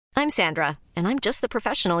I'm Sandra, and I'm just the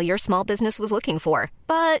professional your small business was looking for.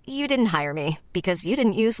 But you didn't hire me because you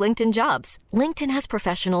didn't use LinkedIn Jobs. LinkedIn has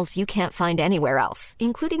professionals you can't find anywhere else,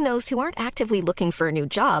 including those who aren't actively looking for a new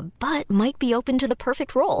job, but might be open to the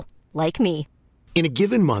perfect role, like me. In a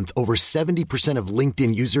given month, over 70% of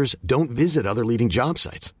LinkedIn users don't visit other leading job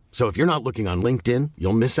sites. So if you're not looking on LinkedIn,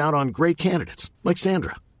 you'll miss out on great candidates like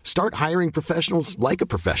Sandra. Start hiring professionals like a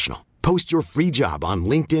professional. Post your free job on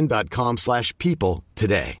linkedin.com/people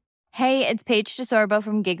today. Hey, it's Paige DeSorbo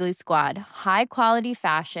from Giggly Squad. High quality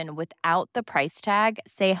fashion without the price tag.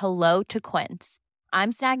 Say hello to Quince.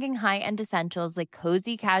 I'm snagging high-end essentials like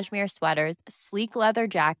cozy cashmere sweaters, sleek leather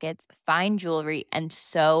jackets, fine jewelry, and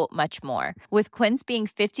so much more. With Quince being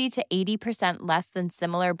 50 to 80% less than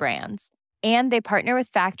similar brands. And they partner with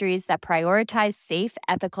factories that prioritize safe,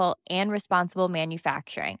 ethical, and responsible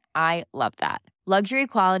manufacturing. I love that. Luxury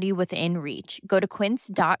quality within reach. Go to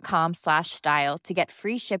quince.com/style to get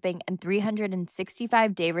free shipping and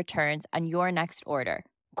 365-day returns on your next order.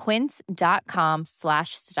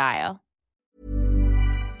 Quince.com/style.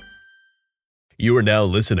 You are now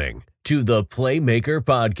listening to the Playmaker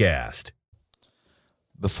Podcast.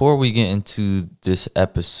 Before we get into this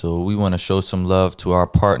episode, we want to show some love to our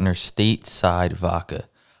partner, Stateside Vodka.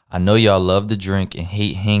 I know y'all love to drink and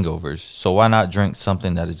hate hangovers, so why not drink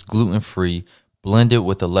something that is gluten-free, blended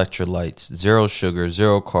with electrolytes, zero sugar,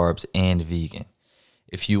 zero carbs, and vegan.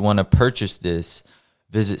 If you want to purchase this,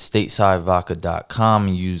 visit statesidevodka.com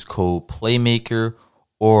and use code Playmaker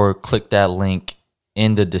or click that link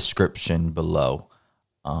in the description below.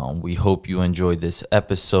 We hope you enjoy this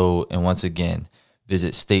episode, and once again,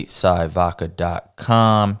 visit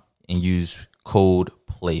statesidevodka.com and use code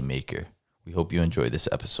Playmaker. We hope you enjoy this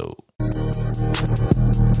episode.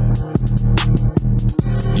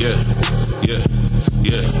 Yeah,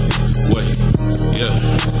 wait, yeah.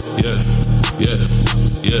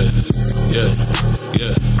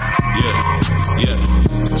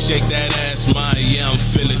 Shake that ass, my, yeah, I'm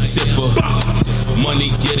finna tipper. Money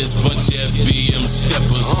getters, bunch of FBM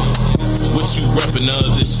steppers. What you reppin' the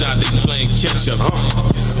other side, they playing catch up.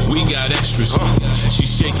 We got extras, she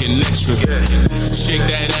shaking extra. Shake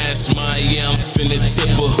that ass, my, yeah, I'm finna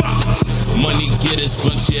tipper. Money getters,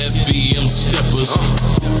 bunch of FBM steppers.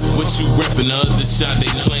 What you reppin' the other side, they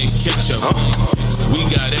playing catch up. We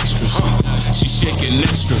got extras, she shaking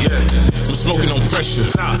extra. I'm smoking on pressure,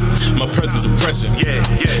 my presence oppressive.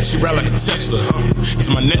 She ride like a Tesla, it's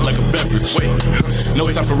my neck like a beverage. No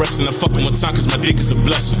time for resting, I fuck one time cause my dick is a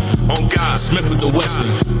blessing. On God, Smith with the Western,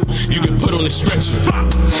 you get put on the stretcher.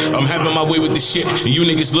 I'm having my way with this shit, and you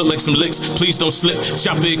niggas look like some licks. Please don't slip,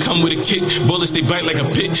 chopper it come with a kick. Bullets they bite like a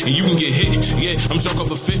pit, and you can get hit. Yeah, I'm drunk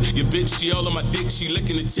off a fit, your bitch, she all on my dick, she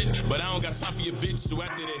licking the tip. But I don't got time for your bitch, so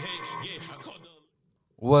after the hit, yeah, I called the...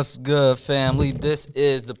 What's good, family? This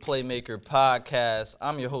is the Playmaker Podcast.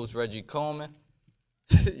 I'm your host, Reggie Coleman.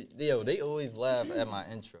 Yo, they always laugh at my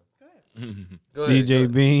intro. Go ahead,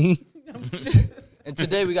 DJ Bean. And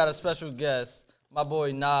today we got a special guest, my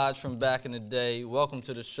boy Nahj from back in the day. Welcome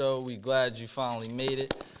to the show. We glad you finally made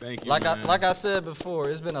it. Thank you, like man. like I said before,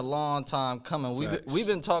 it's been a long time coming. We've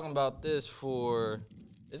been talking about this for,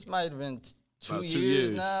 this might have been two years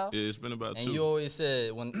now. Yeah, it's been about 2. And you always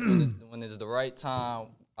said when it's the right time,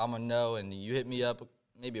 I'm going to know. And you hit me up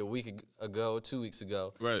maybe a week ago, 2 weeks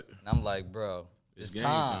ago. Right. And I'm like, bro, it's game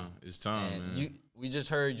time. It's time, and man. We just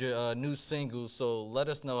heard your new single, so let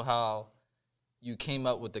us know how you came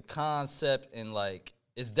up with the concept. And, like,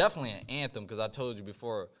 it's definitely an anthem because I told you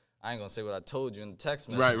before, I ain't going to say what I told you in the text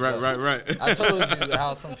message. Right. I told you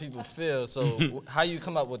how some people feel. So how you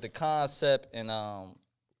come up with the concept and how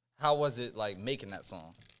was it, like, making that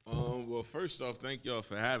song? Well, first off, thank y'all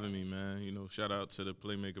for having me, man. You know, shout out to the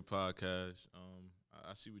Playmaker Podcast.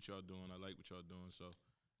 I see what y'all doing. I like what y'all doing. So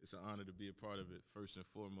it's an honor to be a part of it, first and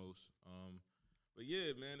foremost. But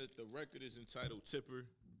yeah, man, the record is entitled Tipper.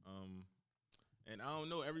 And I don't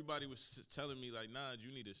know, everybody was telling me, like, nah,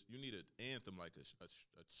 you need an anthem, like a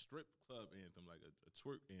strip club anthem, like a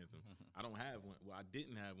twerk anthem. I don't have one. Well, I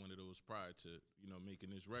didn't have one of those prior to,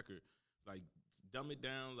 making this record. Like, dumb it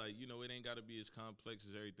down, like, it ain't got to be as complex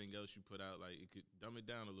as everything else you put out. Like, it could dumb it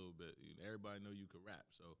down a little bit. Everybody know you could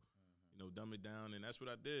rap, so, dumb it down. And that's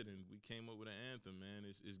what I did, and we came up with an anthem, man.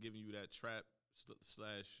 It's giving you that trap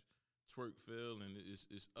slash twerk feel, and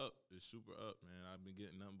it's up. It's super up, man. I've been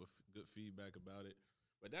getting nothing but good feedback about it.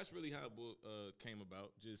 But that's really how it came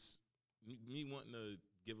about, just me wanting to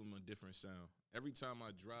give them a different sound. Every time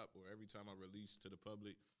I drop or every time I release to the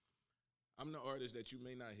public, I'm the artist that you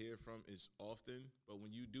may not hear from as often, but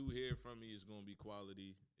when you do hear from me, it's going to be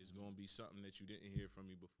quality. It's going to be something that you didn't hear from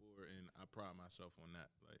me before, and I pride myself on that.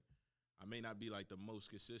 Like, I may not be like the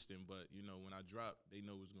most consistent, but you know, when I drop, they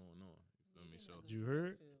know what's going on. You feel me? So you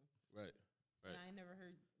heard? Right. And I ain't never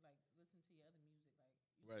heard like listen to your other music.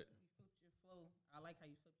 Like you flipped your flow. I like how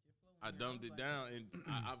you flipped your flow. I dumbed it down, and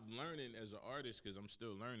I'm learning as an artist because I'm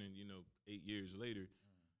still learning. You know, 8 years later,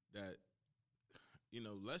 that you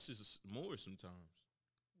know less is more sometimes.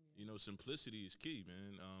 You know, simplicity is key,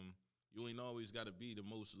 man. You ain't always got to be the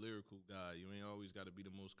most lyrical guy. You ain't always got to be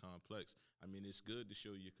the most complex. I mean, it's good to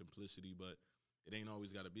show your complicity, but it ain't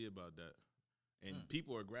always got to be about that. And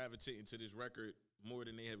people are gravitating to this record more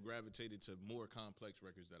than they have gravitated to more complex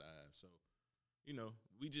records that I have. So, you know,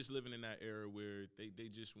 we just living in that era where they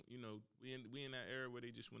just, you know, we in that era where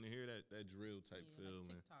they just want to hear that drill type feel,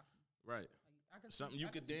 man. Right. Something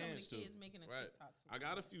you could dance to. Right. I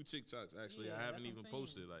got a few TikToks actually. I haven't even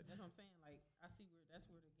posted. Like that's what I'm saying. Like I see that's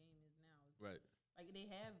where the game is now. Right. Like they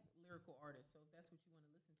have lyrical artists, so if that's what you want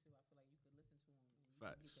to listen to, I feel like you could listen to them and you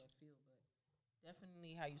can get that feel. But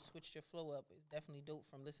definitely how you switched your flow up is definitely dope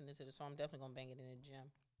from listening to the song. I'm definitely gonna bang it in the gym.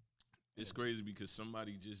 It's crazy because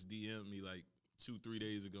somebody just DM'd me like 2-3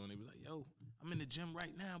 days ago and they was like, "Yo, I'm in the gym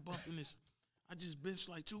right now bumping this. I just benched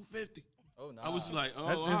like 250." Oh no! I was like, "Oh,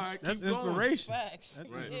 all right, that's keep going." Inspiration. Facts. That's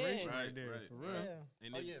inspiration right there. Right. For real. Yeah.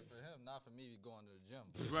 And yeah, for him, not for me going to the gym.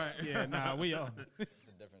 Right. Yeah, nah, we all. It's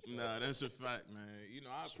a different story. Nah, that's a fact, man. You know,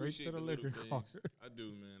 I appreciate to the little liquor things. I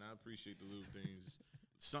do, man. I appreciate the little things.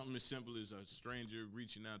 Something as simple as a stranger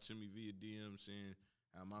reaching out to me via DM saying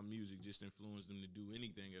how my music just influenced them to do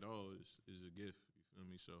anything at all is a gift. You feel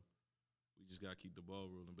me? So we just gotta keep the ball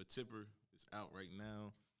rolling. But Tipper is out right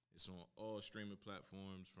now. It's on all streaming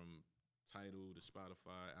platforms from Tidal to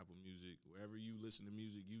Spotify, Apple Music, wherever you listen to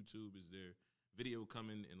music. YouTube is there. Video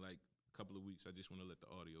coming in like a couple of weeks. I just want to let the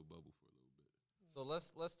audio bubble for a little bit.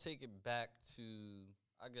 So let's take it back to,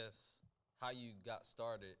 I guess, how you got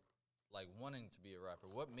started, like wanting to be a rapper.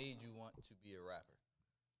 What made you want to be a rapper?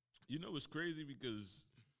 You know, it's crazy because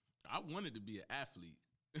I wanted to be an athlete.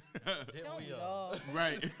 Didn't we all?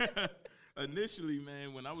 Right. Initially,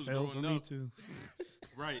 man, when I was Fell growing for me up. too.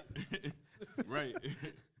 Right. Right.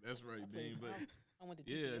 That's right, Dean. But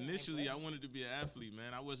initially I wanted to be an athlete,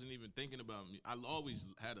 man. I wasn't even thinking about me. I always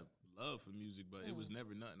had a love for music, but it was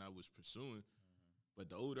never nothing I was pursuing. But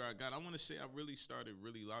the older I got, I want to say I really started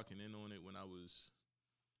locking in on it when I was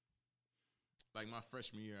like my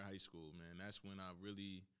freshman year of high school, man. That's when I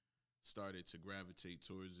really started to gravitate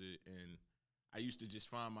towards it. And I used to just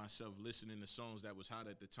find myself listening to songs that was hot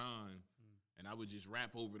at the time, and I would just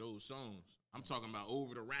rap over those songs. I'm talking about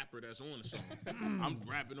over the rapper that's on the song. I'm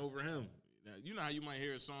rapping over him. Now, you know how you might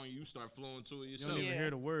hear a song, you start flowing to it yourself. You don't even hear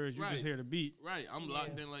the words, you just hear the beat. Right, I'm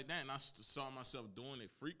locked in like that, and I saw myself doing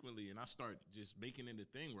it frequently, and I start just making it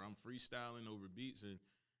a thing where I'm freestyling over beats, and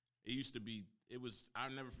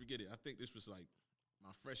I'll never forget it. I think this was like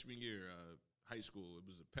my freshman year, high school. It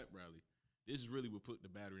was a pep rally. This is really what put the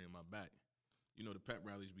battery in my back. You know, the pep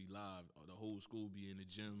rallies be live, or the whole school be in the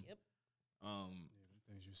gym. Yep.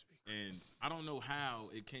 Things you speak. And I don't know how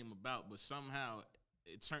it came about, but somehow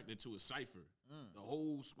it turned into a cipher. The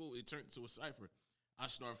whole school, it turned into a cipher. I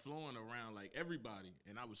started flowing around like everybody,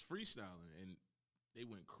 and I was freestyling, and they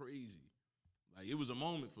went crazy. Like, it was a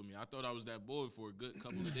moment for me. I thought I was that boy for a good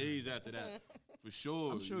couple of days after that, for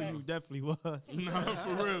sure. I'm sure you definitely was. No,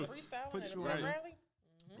 for real. Freestyling at a right. rally?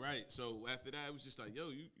 Right. So after that, it was just like, yo,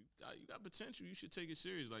 you got potential. You should take it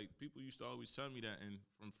serious. Like, people used to always tell me that. And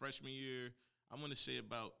from freshman year, I want to say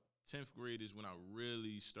about 10th grade is when I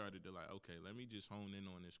really started to like, okay, let me just hone in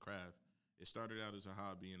on this craft. It started out as a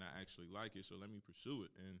hobby, and I actually like it, so let me pursue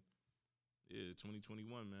it. And, yeah, 2021,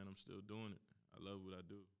 man, I'm still doing it. I love what I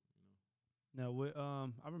do, you know.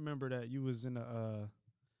 Now, I remember that you was in a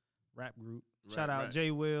rap group. Right, shout out right.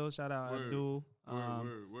 Jay Will. Shout out Abdul.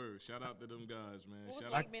 Word. Shout out to them guys, man. What was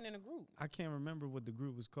Shout it like out. being in a group? I can't remember what the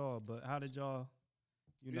group was called, but how did y'all,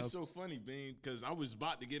 It's so funny, Bean, because I was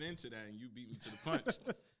about to get into that, and you beat me to the punch.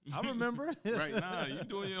 I remember. Right, nah, you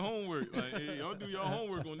doing your homework. Like, hey, y'all do your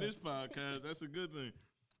homework on this podcast. That's a good thing.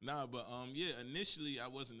 Nah, but, initially I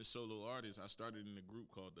wasn't a solo artist. I started in a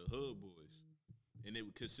group called the Hood Boys, and it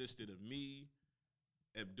consisted of me,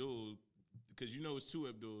 Abdul, because you know it's two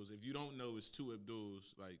Abduls. If you don't know, it's two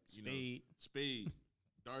Abduls. Like, you know, Spade,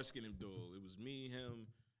 dark-skinned Abdul. It was me, him,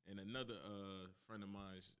 and another friend of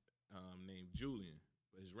mine named Julian.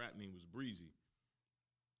 But his rap name was Breezy.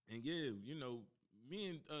 And, yeah, you know, me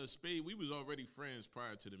and Spade, we was already friends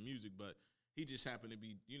prior to the music, but he just happened to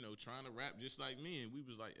be, you know, trying to rap just like me. And I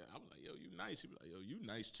was like, yo, you nice. He was like, yo, you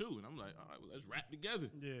nice too. And I'm like, all right, well, let's rap together.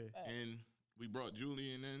 Yeah. And we brought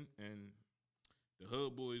Julian in, and the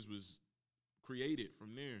Hood Boys was created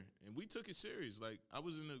from there, and we took it serious. Like, I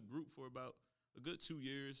was in a group for about a good 2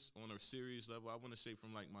 years on a serious level. I want to say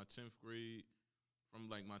from like my 10th grade, from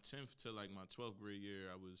like my 10th to like my 12th grade year,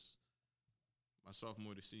 I was my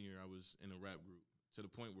sophomore to senior. I was in a rap group to the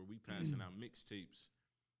point where we passing out mixtapes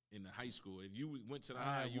in the high school. If you went to the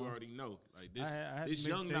high, you already know. Like this, this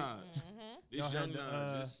young Nahj, this young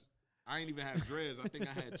Nahj. I ain't even have dreads. I think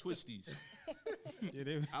I had twisties.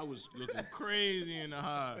 I was looking crazy in the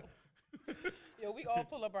high. Yo, we all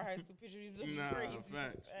pull up our high school pictures. Crazy.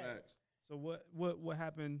 Facts. So what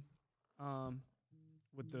happened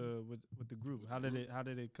with the group? How did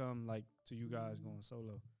it come like to you guys going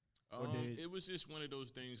solo? It was just one of those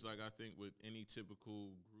things. Like I think with any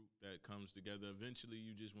typical group that comes together, eventually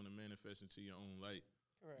you just want to manifest into your own light.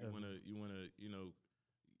 Correct. You want to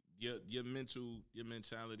your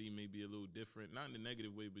mentality may be a little different, not in a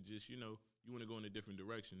negative way, but just you want to go in a different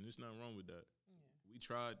direction. There's nothing wrong with that. Yeah. We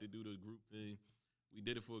tried to do the group thing. We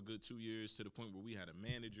did it for a good 2 years to the point where we had a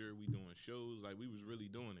manager. We doing shows. Like, we was really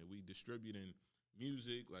doing it. We distributing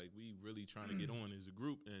music. Like, we really trying to get on as a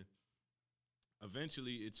group. And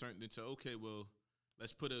eventually it turned into, okay, well,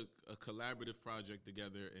 let's put a collaborative project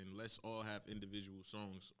together and let's all have individual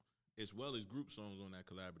songs as well as group songs on that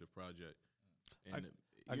collaborative project. And,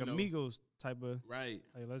 like Amigos type of. Right.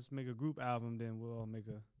 Like, let's make a group album, then we'll all make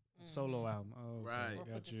a solo album. Oh, okay. Right. Or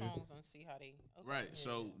put the songs and see how they. Okay. Right. Yeah.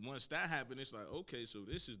 So once that happened, it's like, okay, so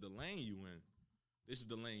this is the lane you in. This is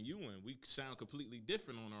the lane you in. We sound completely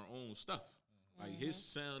different on our own stuff. Like his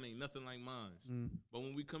sound ain't nothing like mine. But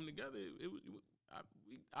when we come together,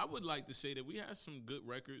 I would like to say that we had some good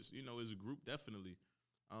records, as a group, definitely.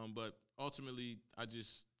 But ultimately, I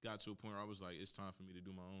just got to a point where I was like, it's time for me to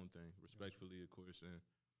do my own thing, respectfully, of course. And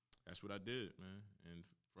that's what I did, man. And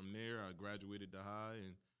from there, I graduated to high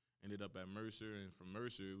and ended up at Mercer. And from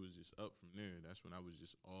Mercer, it was just up from there. That's when I was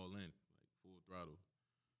just all in, like full throttle.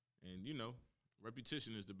 And,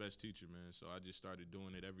 repetition is the best teacher, man. So I just started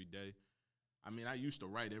doing it every day. I mean, I used to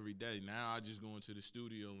write every day. Now I just go into the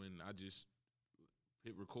studio and I just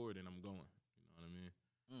hit record and I'm going. You know what I mean?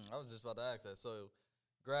 I was just about to ask that. So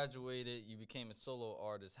graduated, you became a solo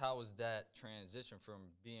artist. How was that transition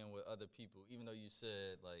from being with other people, even though you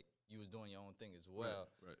said, like, you was doing your own thing as well?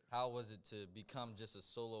 Right. How was it to become just a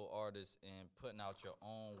solo artist and putting out your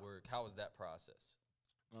own work? How was that process?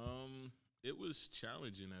 It was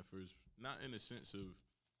challenging at first, not in the sense of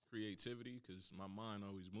creativity, because my mind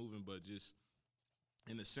always moving, but just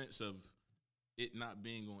in the sense of it not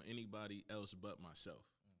being on anybody else but myself.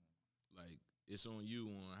 Like, it's on you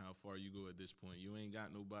on how far you go at this point. You ain't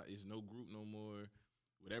got nobody. It's no group no more.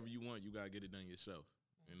 Whatever you want, you got to get it done yourself.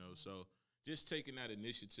 So just taking that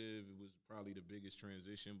initiative, it was probably the biggest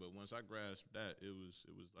transition. But once I grasped that, it was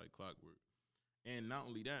like clockwork. And not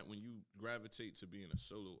only that, when you gravitate to being a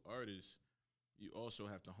solo artist, you also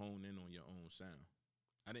have to hone in on your own sound.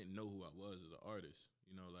 I didn't know who I was as an artist.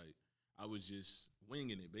 Like, I was just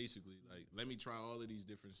winging it, basically. Like, let me try all of these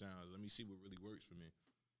different sounds. Let me see what really works for me.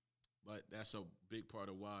 But that's a big part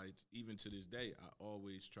of why, even to this day, I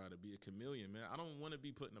always try to be a chameleon, man. I don't want to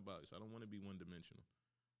be put in a box. I don't want to be one-dimensional.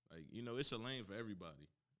 Like, it's a lane for everybody.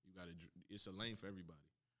 It's a lane for everybody.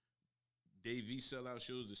 Dave V sell out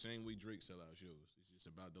shows the same way Drake sell out shows. It's just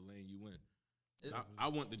about the lane you win. I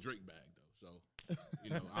want the Drake bag, though. So,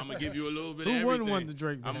 I'm going to give you a little bit of everything. Who wouldn't want the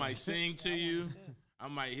Drake bag? I might sing to you. I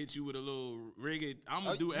might hit you with a little reggae. I'm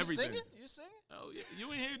going to do everything. You singing? Oh, yeah.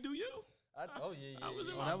 You in here, do you? Yeah. I was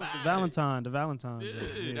in that was bag. the Valentine.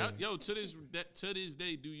 Yeah. To this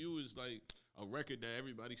day, Do You is like a record that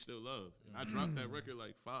everybody still love. And I dropped that record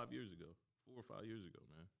like 5 years ago, 4 or 5 years ago,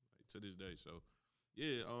 man. Like, to this day. So,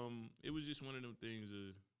 yeah, it was just one of them things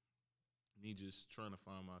of me just trying to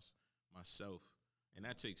find myself. And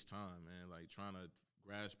that takes time, man. Like, trying to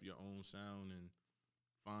grasp your own sound and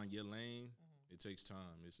find your lane, it takes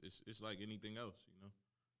time. It's like anything else,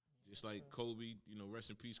 Just like Kobe, rest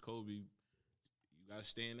in peace, Kobe. You gotta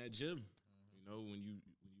stay in that gym. When you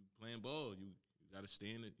playing ball, you gotta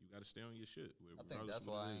stay in it. You gotta stay on your shit. I think that's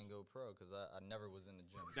why I ain't go pro, because I never was in the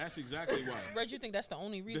gym. That's exactly why. Reg, you think that's the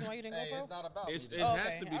only reason why you didn't go pro? It's not about it. It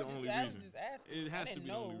has to be the only reason. I was just asking. It has to be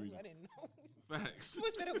the only reason. I didn't know. Facts. Who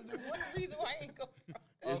said it was one reason why I ain't go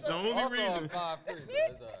pro? It's the only reason. I'm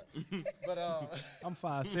 5'3", but I'm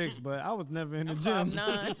 5'6", but I was never in the I'm gym. 5'9".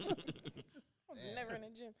 I was never in the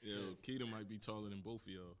gym. Yo, Keita might be taller than both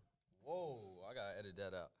of y'all. Whoa, I gotta edit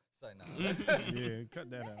that out. It's like, nah. Yeah, cut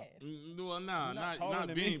that out. Well, nah,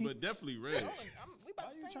 not Bean, but definitely Red. We about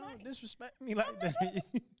Why the you same trying height. to disrespect me like that?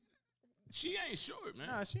 She ain't short, man.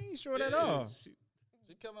 Nah, she ain't short at all.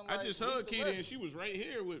 She coming like I just hugged Keita and she was right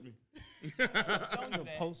here with me. Don't do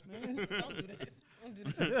that. Postman. Don't do this. Don't do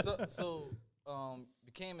this. So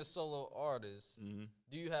became a solo artist, Mm-hmm.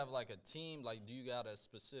 do you have like a team? Like, do you got a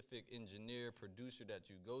specific engineer, producer that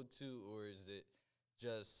you go to, or is it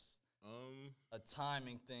just a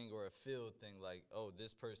timing thing or a feel thing? Like, oh,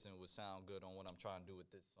 this person would sound good on what I'm trying to do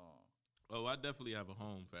with this song. Oh, I definitely have a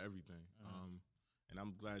home for everything. And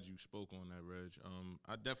I'm glad you spoke on that, Reg.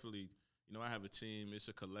 I definitely, I have a team. It's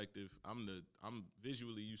a collective. I'm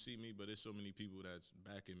visually, you see me, but there's so many people that's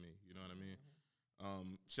backing me. You know what I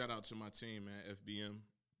mean? Shout out to my team, man, FBM.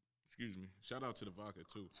 Excuse me. Shout out to the Vodka,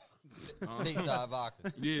 too. Stateside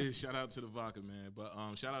Vodka. Yeah, shout out to the Vodka, man. But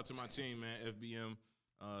shout out to my team, man, FBM.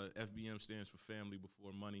 FBM stands for Family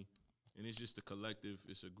Before Money. And it's just a collective.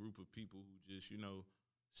 It's a group of people who just,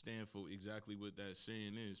 stand for exactly what that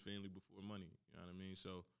saying is, family before money. You know what I mean?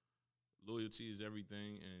 So loyalty is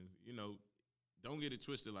everything. And, don't get it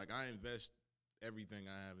twisted. Like, I invest everything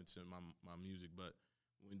I have into my music. But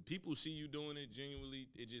when people see you doing it genuinely,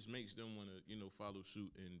 it just makes them want to, follow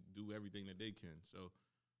suit and do everything that they can. So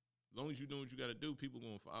as long as you're doing what you got to do, people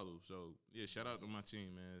going to follow. So, yeah, shout out to my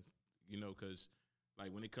team, man. Because,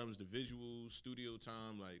 like, when it comes to visuals, studio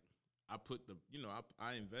time, like, I put the,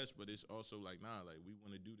 I invest, but it's also like, nah, like, we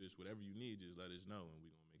want to do this. Whatever you need, just let us know, and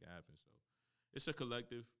we're going to make it happen. So it's a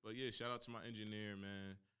collective. But, yeah, shout out to my engineer,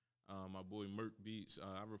 man, my boy Merk Beats.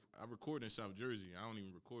 I record in South Jersey. I don't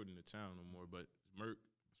even record in the town no more, but Merk,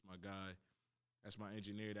 that's my guy. That's my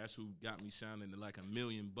engineer. That's who got me sounding like $1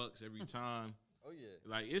 million every time. Oh, yeah.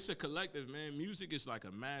 Like, it's a collective, man. Music is like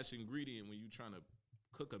a mass ingredient when you trying to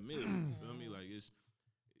cook a meal. You feel me? Like,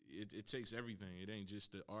 it takes everything. It ain't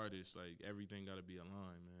just the artist. Like, everything got to be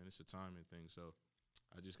aligned, man. It's a timing thing. So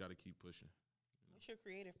I just got to keep pushing. What's your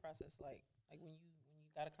creative process like? Like, when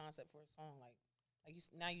you got a concept for a song, like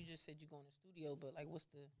now you just said you go in the studio, but like, what's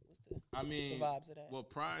the the vibes of that? Well,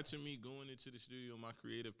 prior to me going into the studio, my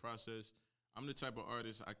creative process, I'm the type of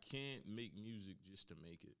artist, I can't make music just to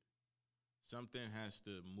make it. Something has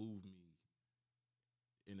to move me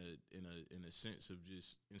in a sense of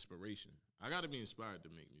just inspiration. I got to be inspired to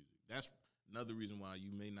make music. That's another reason why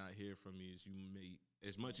you may not hear from me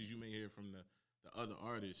as much as you may hear from the other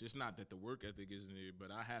artists. It's not that the work ethic isn't there,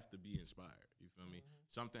 but I have to be inspired. You feel me?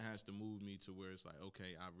 Something has to move me to where it's like,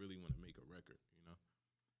 okay, I really want to make a record,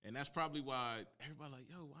 And that's probably why everybody like,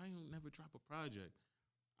 yo, why you never drop a project?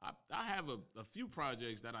 I have a few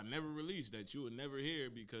projects that I never released that you would never hear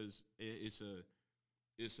because it's a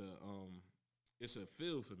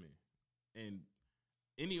feel for me. And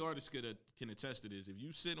any artist can attest to this. If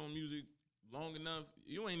you sit on music long enough,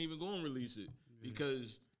 you ain't even going to release it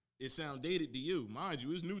because it sound dated to you. Mind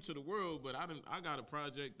you, it's new to the world, but I got a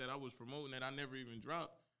project that I was promoting that I never even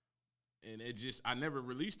dropped. And I never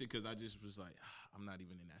released it because I just was like, I'm not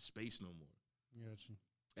even in that space no more. Gotcha.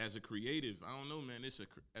 As a creative, I don't know, man.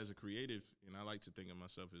 As a creative, and I like to think of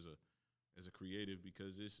myself as a creative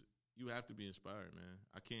because you have to be inspired, man.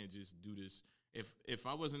 I can't just do this. If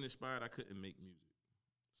I wasn't inspired, I couldn't make music.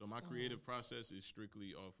 So my creative process is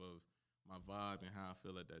strictly off of my vibe and how I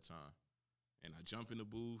feel at that time. And I jump in the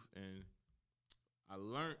booth, and I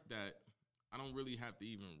learned that I don't really have to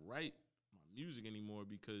even write my music anymore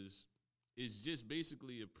because it's just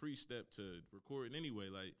basically a pre-step to recording anyway.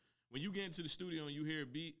 Like, when you get into the studio and you hear a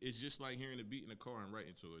beat, it's just like hearing a beat in the car and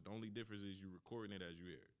writing to it. The only difference is you recording it as you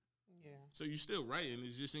hear it. Yeah. So you still writing,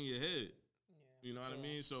 it's just in your head. Yeah. You know what I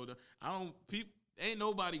mean? So ain't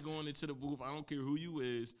nobody going into the booth, I don't care who you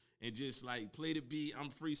is, and just like play the beat, I'm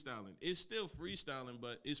freestyling. It's still freestyling,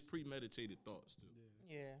 but it's premeditated thoughts too.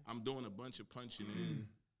 Yeah. I'm doing a bunch of punching in.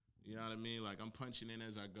 You know what I mean? Like, I'm punching in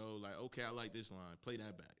as I go. Like, okay, I like this line. Play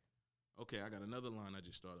that back. Okay, I got another line I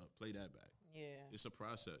just started up. Play that back. Yeah. It's a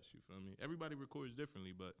process, you feel me? Everybody records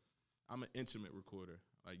differently, but I'm an intimate recorder.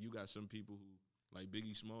 Like, you got some people who, like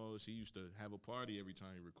Biggie Smalls, he used to have a party every time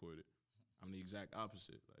he recorded. I'm the exact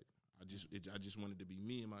opposite. Like, I just wanted to be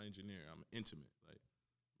me and my engineer. I'm intimate. Like,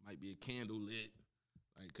 might be a candle lit,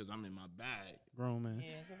 like, because I'm in my bag. Grown man.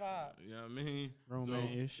 Yeah, it's a vibe. You know what I mean? Grown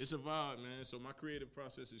man-ish. It's a vibe, man. So my creative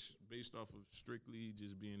process is based off of strictly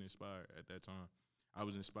just being inspired at that time. I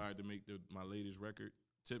was inspired to make my latest record,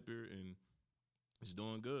 Tipper, and it's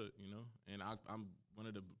doing good, And I'm one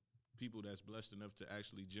of the people that's blessed enough to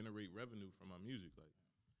actually generate revenue from my music.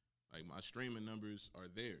 Like my streaming numbers are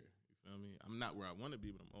there. You feel me? I'm not where I want to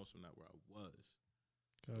be, but I'm also not where I was.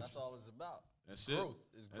 Gotcha. That's all it's about. That's growth.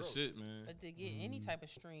 It's growth. That's it, man. But to get any type of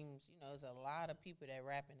streams, there's a lot of people that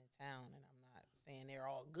rapping in town, and I'm not saying they're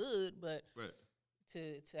all good, but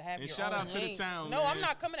to have and your shout own out to the lane. town. No, man. I'm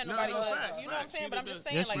not coming at nobody, but facts, you know what I'm saying. But I'm just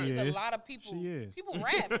saying, Yes, like, she it's is. a lot of people. She is. People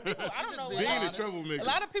rap. People, I don't know. being a troublemaker. A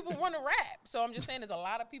lot of people want to rap, so I'm just saying, there's a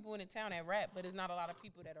lot of people in the town that rap, but there's not a lot of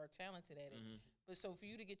people that are talented at it. But so for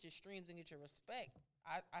you to get your streams and get your respect,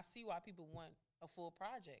 I see why people want a full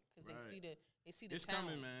project because they see the It's talent.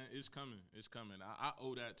 coming, man. It's coming. I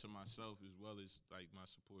owe that to myself as well as like my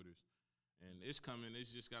supporters. And it's coming. It's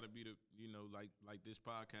just got to be the, like this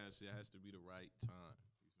podcast, it has to be the right time.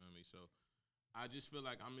 You feel me? So I just feel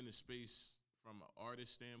like I'm in a space from an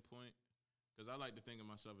artist standpoint because I like to think of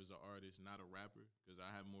myself as an artist, not a rapper, because I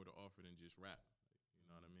have more to offer than just rap. You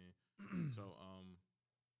know what I mean? So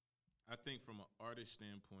I think from an artist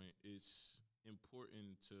standpoint, it's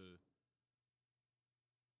important to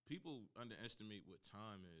people underestimate what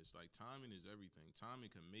time is. Like, timing is everything. Timing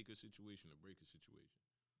can make a situation or break a situation.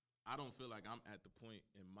 I don't feel like I'm at the point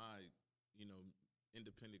in my,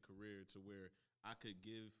 independent career to where I could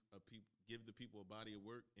give the people a body of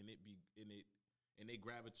work and they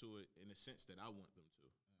gravitate to it in a sense that I want them to.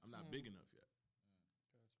 I'm not big enough yet.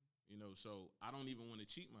 So I don't even want to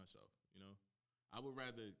cheat myself. I would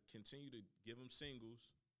rather continue to give them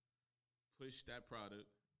singles, push that product,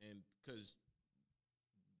 and because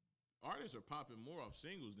artists are popping more off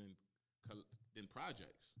singles than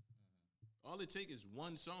projects. All it takes is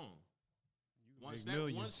one song. Once that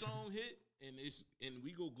one song hit and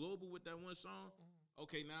we go global with that one song,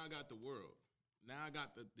 okay, now I got the world. Now I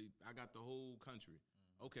got the whole country.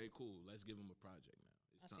 Okay, cool. Let's give them a project now.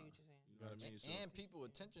 It's time. See what you're saying. You know what I mean? So, And people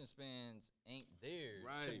attention spans ain't there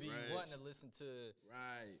Right, to be right. wanting to listen to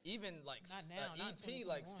even like Not now, not EP,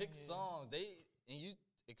 like 2021, 6 yeah. songs. And you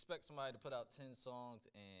expect somebody to put out 10 songs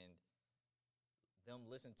and them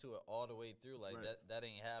listen to it all the way through, like Right. that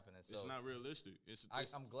ain't happening. So it's not realistic.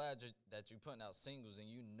 I'm glad that you're putting out singles and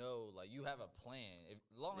like you have a plan. As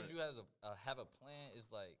long as Right. you have a plan,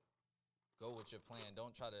 it's like go with your plan.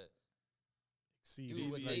 Don't try to do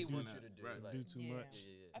what they want you to do. Right. Like, Do too Yeah. much.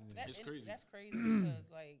 It's crazy. That's crazy because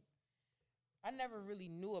like I never really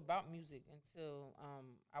knew about music until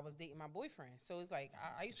I was dating my boyfriend. So it's like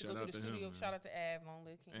I used to Shout go to out the to studio. him, man. Shout out to Av, Long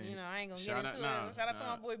Live King. And I ain't gonna get shout into out- it. Shout out to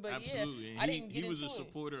my boy, but absolutely. yeah, And I didn't get he was into a it.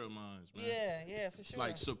 supporter of mine, man. Yeah, for sure.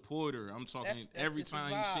 Like supporter. I'm talking That's every just his time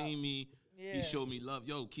he vibe. seen me, Yeah. he showed me love.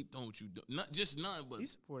 Yo, keep doing what you do. Not just none, but He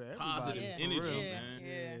supported everybody. positive Yeah. energy, For real. man.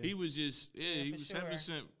 Yeah. He was just, he for was sure. heaven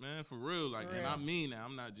sent, man, for real. Like, For and real. I mean that.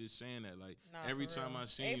 I'm not just saying that. Like, Nah, every for time real. I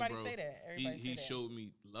seen Everybody bro, say that. Everybody he say that. showed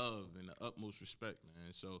me love and the utmost respect,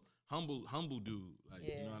 man. So humble dude. Like, you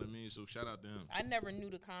Yeah. know what I mean? So shout out to him. I never knew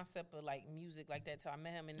the concept of like music like that till I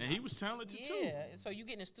met him. And he was talented too. Yeah, so you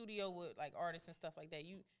get in the studio with like artists and stuff like that.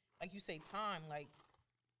 You like you say time, like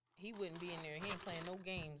he wouldn't be in there. He ain't playing no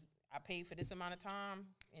games. I paid for this amount of time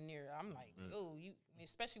in there. I'm like, yo, you,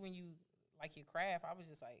 especially when you like your craft. I was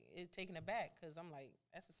just like, it taken aback because I'm like,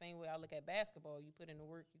 that's the same way I look at basketball. You put in the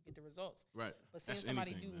work, you get the results. Right. But seeing That's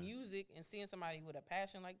somebody anything, do man. music and seeing somebody with a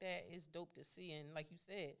passion like that is dope to see. And like you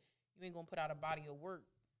said, you ain't gonna put out a body of work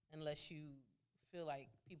unless you feel like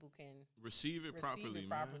people can Receive it properly,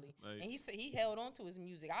 man. Like, and he said he held on to his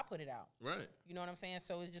music. I put it out. right. You know what I'm saying?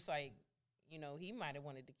 So it's just like, he might have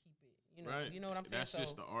wanted to keep it. Right. You know what I'm saying? That's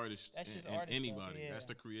just the artist. That's just in artist stuff, anybody. yeah. That's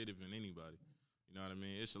the creative in anybody. You know what I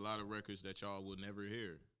mean? It's a lot of records that y'all will never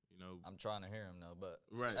hear. I'm trying to hear him now, but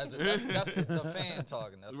Right. That's the fan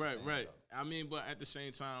talking. That's the right. fan talking. I mean, but at the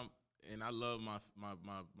same time, and I love my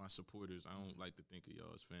supporters. I don't like to think of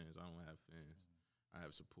y'all as fans. I don't have fans. I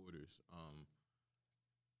have supporters.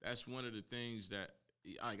 That's one of the things that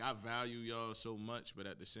I value y'all so much, but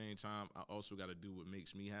at the same time, I also got to do what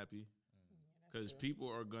makes me happy. Because people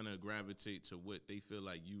are going to gravitate to what they feel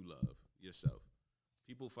like you love yourself.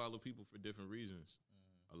 People follow people for different reasons.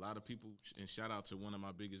 A lot of people, and shout out to one of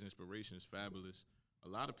my biggest inspirations, Fabulous. A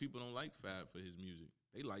lot of people don't like Fab for his music.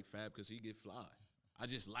 They like Fab because he get fly. I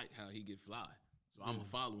just like how he get fly. So I'm going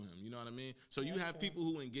to follow him. You know what I mean? So you have people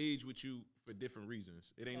who engage with you for different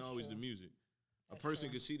reasons. It ain't always the music. A person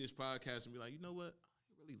could see this podcast and be like, you know what?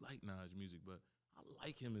 I really like Nahj music, but I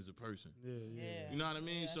like him as a person. Yeah. You know what I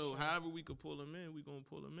mean? Yeah, So true. however we could pull him in, we going to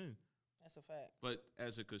pull him in. That's a fact. But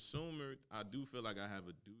as a consumer, I do feel like I have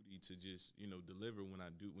a duty to just, deliver when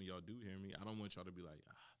y'all do hear me. I don't want y'all to be like,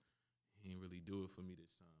 he didn't really do it for me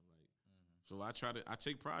this time. Like, so I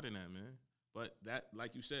take pride in that, man. But that,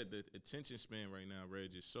 like you said, the attention span right now,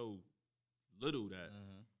 Reg, is so little that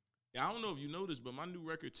I don't know if you noticed, but my new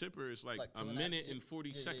record Tipper is like a minute and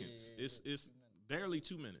 40 seconds. It's barely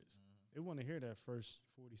 2 minutes. They want to hear that first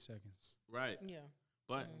 40 seconds. Right. Yeah.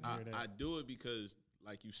 But Hear that. I do it because,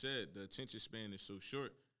 like you said, the attention span is so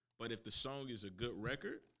short. But if the song is a good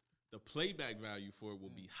record, the playback value for it will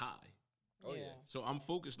be high. Oh yeah. So I'm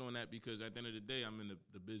focused on that because at the end of the day, I'm in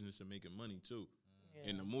the business of making money too. Yeah.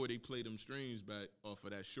 And the more they play them streams back off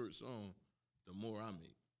of that short song, the more I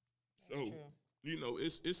make. That's so true. you know,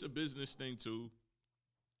 it's a business thing too.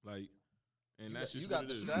 Like, and that's just you got what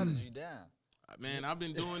the it is. strategy down. Man, I've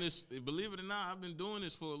been doing this. Believe it or not, I've been doing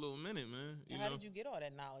this for a little minute, man. How did you get all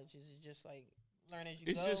that knowledge? Is it just like learn as you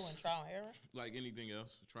It's go just and trial and error? Like anything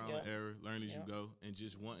else, trial and error, learn as you go, and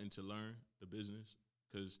just wanting to learn the business.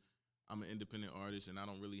 Because I'm an independent artist, and I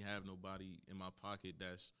don't really have nobody in my pocket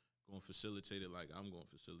that's going to facilitate it like I'm going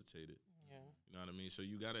to facilitate it. Yeah. You know what I mean? So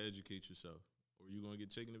you got to educate yourself, or you're going to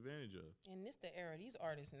get taken advantage of. And this the era. These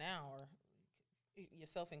artists now, are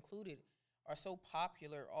yourself included, are so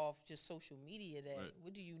popular off just social media that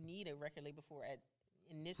what do you need a record label for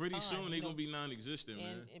in this pretty time? Soon they're going to be non-existent,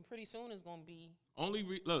 man. And pretty soon it's going to be...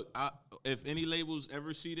 Look, if any labels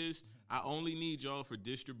ever see this, I only need y'all for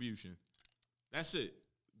distribution. That's it.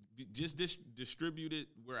 Just distribute it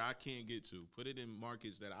where I can't get to. Put it in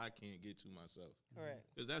markets that I can't get to myself. Correct.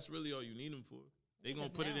 Because that's really all you need them for. They gonna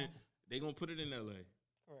put it in. They gonna put it in L.A.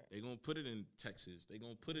 Correct. They gonna put it in Texas. They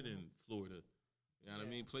gonna put it in Florida. You know what I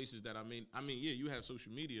mean? Places that I mean, yeah, you have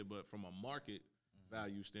social media, but from a market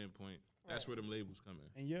value standpoint, that's where them labels come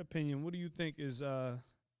in. In your opinion, what do you think is the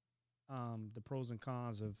pros and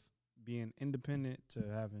cons of being independent to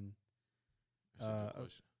having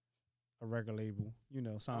a record label,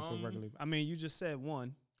 signed to a record label? I mean, you just said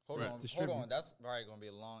one. Hold on. That's probably going to be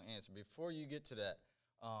a long answer. Before you get to that,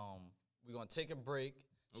 we're going to take a break.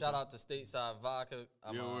 Okay. Shout out to Stateside Vodka.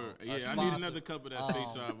 I need another cup of that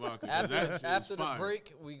Stateside Vodka. After the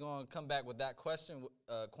break, we're going to come back with that question,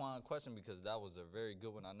 Quan question, because that was a very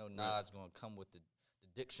good one. I know Nahj going to come with the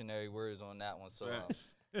dictionary words on that one. So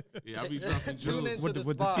I'll be dropping jewels. With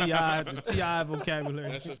the TI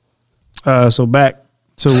vocabulary. So back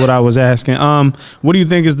to what I was asking. What do you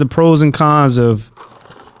think is the pros and cons of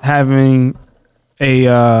having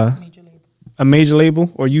a major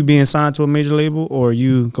label, or you being signed to a major label, or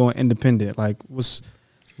you going independent? Like, what's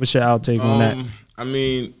your outtake on that? I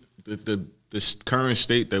mean, the current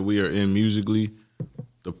state that we are in musically,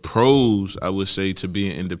 the pros I would say to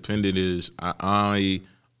being independent is I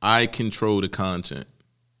control the content.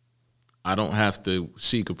 I don't have to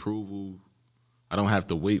seek approval. I don't have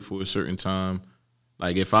to wait for a certain time.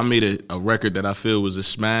 Like, if I made a record that I feel was a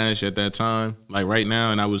smash at that time, like right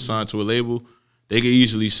now, and I was signed to a label, they could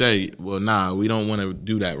easily say, well, nah, we don't want to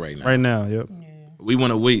do that right now. Right now, yep. Yeah. We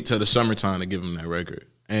want to wait till the summertime to give them that record.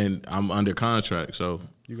 And I'm under contract, so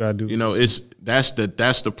you gotta do. That's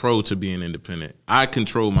the pro to being independent. I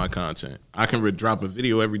control my content. I can drop a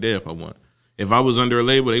video every day if I want. If I was under a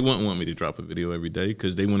label, they wouldn't want me to drop a video every day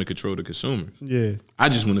because they want to control the consumers. Yeah, I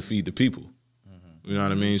just want to feed the people. You know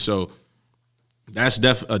what I mean? So that's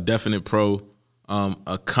a definite pro.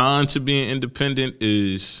 A con to being independent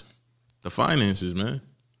is the finances, man.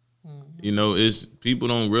 People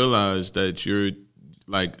don't realize that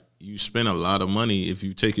you spend a lot of money. If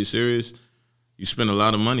you take it serious, you spend a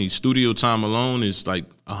lot of money. Studio time alone is like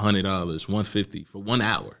 $100, $150 for 1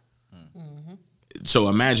 hour. Mm-hmm. So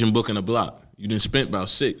imagine booking a block. You done spent about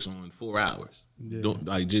 $6 on 4 hours. Yeah.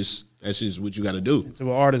 That's just what you got to do. So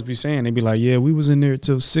what artists be saying, they be like, yeah, we was in there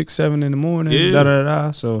till 6, 7 in the morning. Yeah.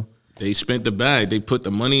 So they spent the bag. They put the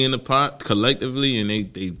money in the pot collectively, and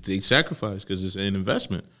they sacrifice because it's an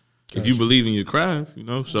investment. Gotcha. If you believe in your craft,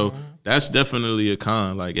 So that's definitely a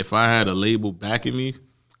con. Like, if I had a label backing me,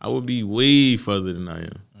 I would be way further than I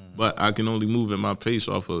am. But I can only move at my pace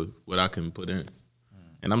off of what I can put in.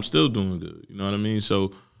 And I'm still doing good. You know what I mean?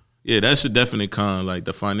 So, yeah, that's a definite con. Like,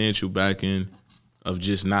 the financial backing of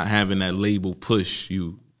just not having that label push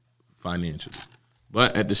you financially.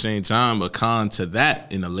 But at the same time, a con to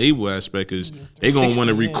that in the label aspect is they're going to want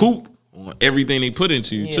to recoup on everything they put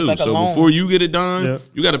into you, too. Like so before you get it done,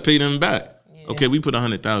 you got to pay them back. Yeah. Okay, we put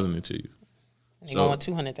 $100,000 into you. They going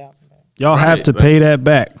 $200,000 back. Y'all have to pay that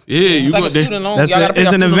back. Yeah, you like a student loan.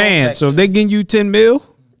 It's an advance. So if they getting you $10 million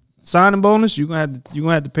signing bonus, you gonna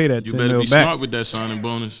have to pay that. You better be smart with that signing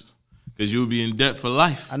bonus. Because you'll be in debt for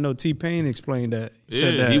life. I know T-Pain explained that.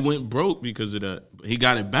 He went broke because of that. He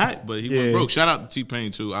got it back, but he went broke. Shout out to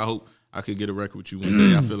T-Pain, too. I hope I could get a record with you one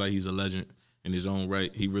day. I feel like he's a legend in his own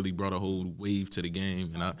right. He really brought a whole wave to the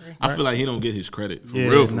game. And I feel like he don't get his credit. For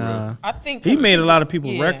real. I think he made a lot of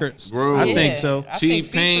people records. Bro, I think so.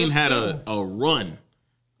 T-Pain had a run.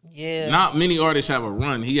 Yeah. Not many artists have a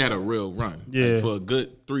run. He had a real run. Yeah. Like for a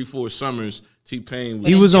good 3-4 summers, T-Pain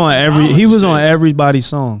was on everybody's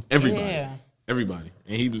song. Everybody.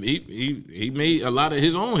 And he made a lot of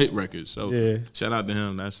his own hit records. So shout out to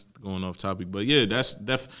him. That's going off topic. But yeah,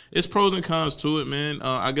 it's pros and cons to it, man.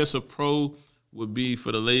 I guess a pro would be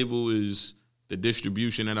for the label is the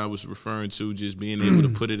distribution that I was referring to, just being able to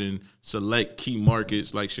put it in select key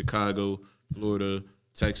markets like Chicago, Florida,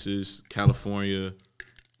 Texas, California,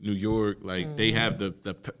 New York. Like they have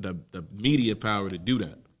the media power to do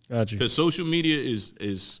that. Gotcha. Because social media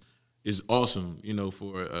is awesome, you know,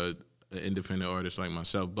 for an independent artist like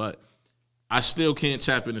myself. But I still can't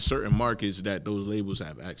tap into certain markets that those labels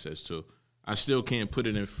have access to. I still can't put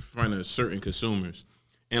it in front of certain consumers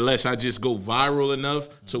unless I just go viral enough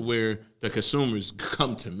to where the consumers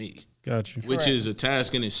come to me. Gotcha. Which is a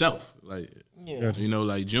task in itself. Like, you know,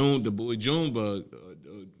 like the boy Junebug,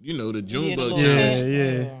 you know, the Junebug challenge.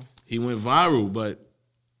 Yeah. He went viral, but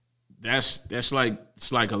that's like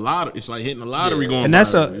it's like hitting a lottery going and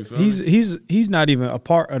viral. He's not even a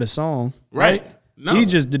part of the song, right? No,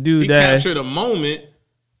 he's just the dude he that captured a moment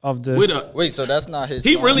of the. Wait, so that's not his.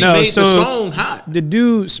 He song? really made the song hot. The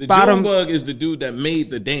dude spot him. Junebug is the dude that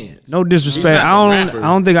made the dance. No disrespect, I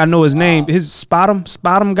don't think I know his name. His spot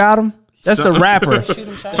him got him. That's the rapper.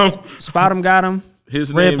 Spot him got him.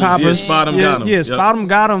 His Red name Poppers. is Spot him got him. Yeah, Spot him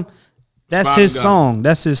got him. That's his song.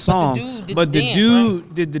 That's his song. But the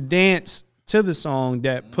dude did the dance to the song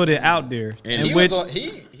that put it out there. And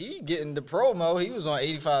he getting the promo. He was on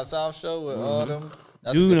 85 South show with all them.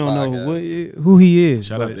 That's Dude don't know who he is.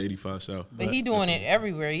 Shout out to 85 South. But he doing it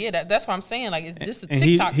everywhere. Yeah, that's what I'm saying. Like, it's just a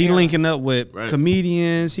TikTok he era. linking up with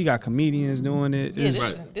comedians. He got comedians doing it. Yeah,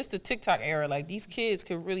 this the TikTok era. Like, these kids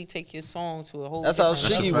could really take your song to a whole. That's how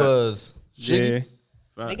Shiggy was. Shiggy.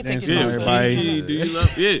 Yeah. They can take your song to everybody. Do you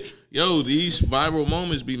love? Yeah, yo, these viral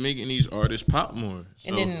moments be making these artists pop more.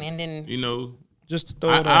 So, and then you know. Just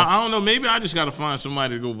throw it I don't know. Maybe I just gotta find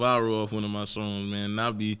somebody to go viral off one of my songs, man.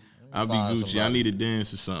 I'll be Gucci. Somebody. I need to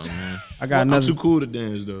dance or something, man. I'm too cool to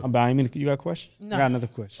dance though. You got a question? No. I got another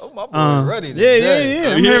question. Oh, my boy ready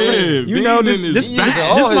Yeah. I'm here. You know this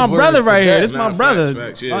my brother right here. This my brother.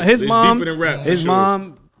 Facts, yeah. His It's mom. deeper than rap, His for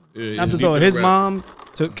mom. Yeah, Not it's to deeper throw it. than His rap. mom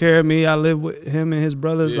took care of me. I lived with him and his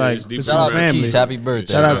brothers. Yeah, like it's deeper this than my Shout out to family. Keith. Happy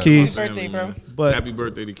birthday. Shout out Keith. Happy birthday, bro. But happy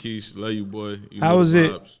birthday to Keith. Love you, boy. how was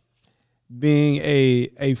it being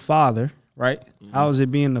a father? Right? Mm-hmm. How was it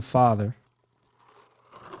being the father?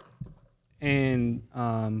 And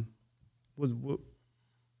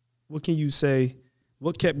what can you say?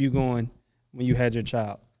 What kept you going when you had your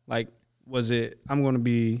child? Like, was it I'm going to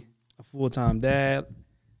be a full-time dad?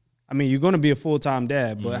 I mean, you're going to be a full-time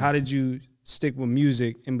dad, but how did you stick with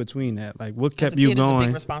music in between that? Like, what kept you going? It's a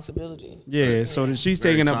big responsibility. Yeah, so she's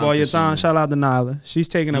Very taking up all your time. time-consuming. Shout out to Nyla. She's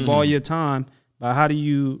taking up all your time. But how do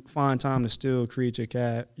you find time to still create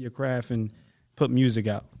your craft and put music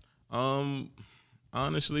out?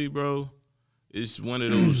 Honestly, bro, it's one of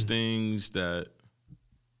those things that,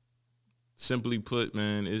 simply put,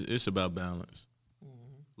 man, it's about balance.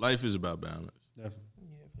 Life is about balance. Definitely.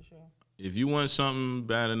 Yeah, for sure. If you want something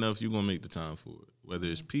bad enough, you're going to make the time for it. Whether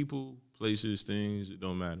it's people, places, things, it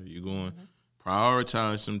don't matter. You're going to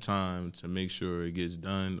prioritize some time to make sure it gets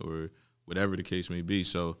done or whatever the case may be.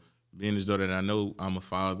 So being his daughter, I know I'm a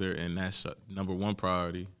father, and that's number one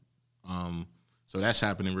priority. So that's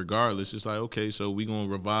happening regardless. It's like, okay, so we're going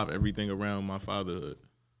to revive everything around my fatherhood.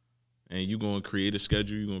 And you're going to create a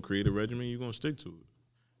schedule, you're going to create a regimen, you're going to stick to it.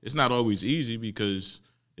 It's not always easy because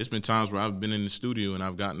it's been times where I've been in the studio and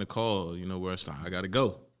I've gotten a call, you know, where it's like, I got to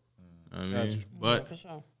go. I mean, but, for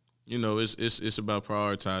sure. you know, it's about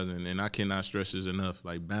prioritizing, and I cannot stress this enough.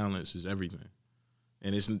 Like, balance is everything.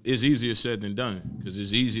 And it's easier said than done because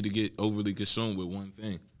it's easy to get overly consumed with one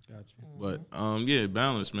thing. Gotcha. But yeah,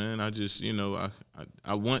 balance, man. I just, you know,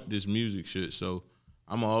 I want this music shit, so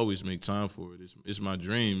I'm gonna always make time for it. It's my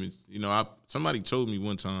dream. It's, you know, somebody told me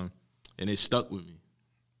one time, and it stuck with me.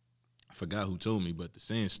 I forgot who told me, but the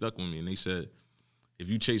saying stuck with me, and they said, if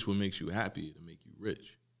you chase what makes you happy, it'll make you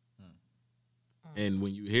rich. And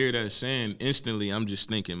when you hear that saying, instantly I'm just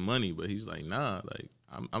thinking money, but he's like, nah, like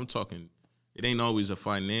I'm talking. It ain't always a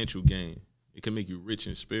financial gain. It can make you rich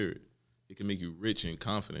in spirit. It can make you rich in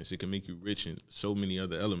confidence. It can make you rich in so many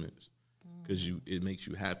other elements because it makes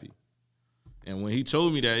you happy. And when he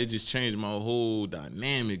told me that, it just changed my whole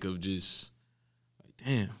dynamic of just like,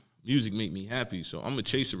 damn, music make me happy. So I'm going to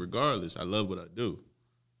chase it regardless. I love what I do.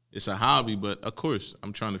 It's a hobby, but of course,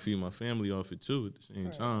 I'm trying to feed my family off it too at the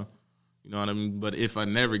same time. You know what I mean? But if I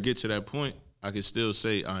never get to that point, I can still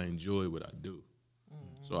say I enjoy what I do.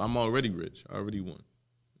 So I'm already rich. I already won.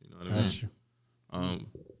 You know what I mean?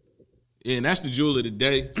 Yeah, and that's the jewel of the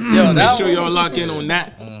day. Yo, make sure y'all lock in on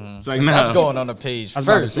that. It's like, nah. That's going on the page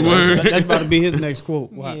first. That's about to be his next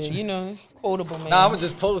quote. Watch. Yeah, you know, quotable, man. Nah, I'm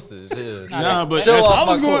just post this. Yeah. Nah, but Show off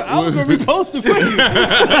I was my quote. going to repost it for you.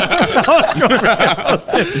 I was going to repost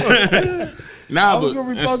it for you. Nah, but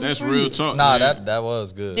that's real talk. Nah, man. that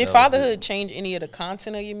was good. Did That was fatherhood good. change any of the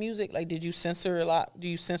content of your music? Like, did you censor a lot? Do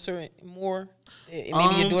you censor it more? Maybe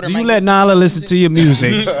your daughter Do might you let listen Nyla listen to your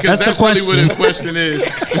music? That's the really question. what the question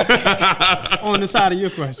is. On the side of your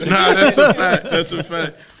question. Nah, that's a fact. That's a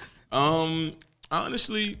fact.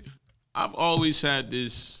 Honestly, I've always had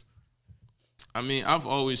this. I've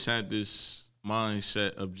always had this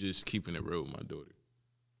mindset of just keeping it real with my daughter.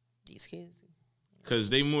 These kids. Cause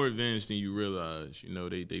they more advanced than you realize. You know,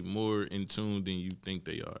 they more in tune than you think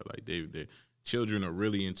they are. Like they children are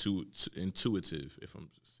really intuitive, if I'm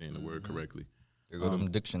saying the word correctly. There go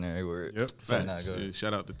them dictionary words. Yep. Facts. Yeah,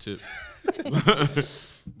 shout out to Tip.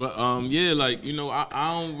 But yeah, like, you know,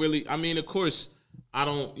 I don't really. I mean, of course, I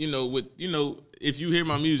don't. You know, if you hear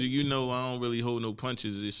my music, you know, I don't really hold no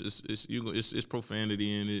punches. It's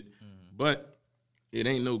profanity in it, but it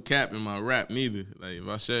ain't no cap in my rap neither. Like if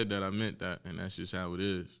I said that, I meant that, and that's just how it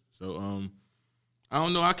is. So I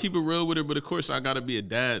don't know. I keep it real with her, but of course, I gotta be a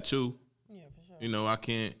dad too. Yeah, for sure. You know, I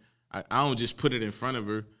can't. I don't just put it in front of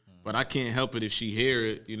her. But I can't help it if she hear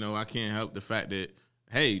it. You know, I can't help the fact that,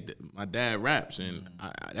 hey, my dad raps, and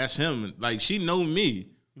that's him. Like, she know me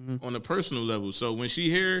on a personal level. So when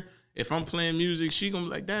she hear, if I'm playing music, she gonna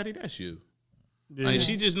be like, Daddy, that's you. Yeah. Like,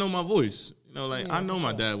 she just know my voice. You know, like, I know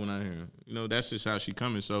my dad when I hear him. You know, that's just how she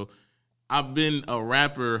coming. So I've been a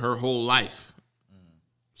rapper her whole life.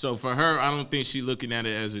 So for her, I don't think she looking at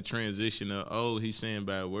it as a transition of, oh, he's saying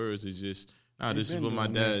bad words. It's just, this is what my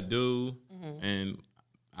dad do. And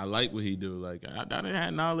I like what he do. Like I done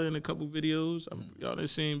had Nala in a couple videos. Y'all done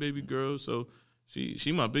seen Baby Girl, so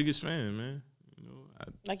she my biggest fan, man. You know,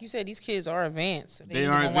 like you said, these kids are advanced. They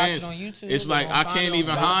are advanced. Watch it on YouTube. It's like I can't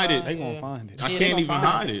even hide it. They gonna find it. I can't even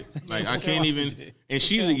hide it. Like I can't even. And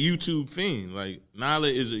she's a YouTube fiend. Like Nala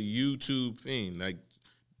is a YouTube fiend. Like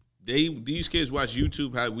these kids watch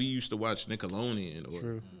YouTube how we used to watch Nickelodeon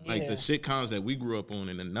or like the sitcoms that we grew up on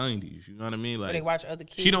in the 90s. You know what I mean? Like but they watch other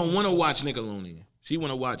kids. She don't want to watch Nickelodeon. She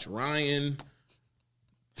want to watch Ryan,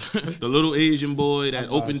 the little Asian boy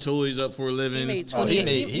that opened toys up for a living.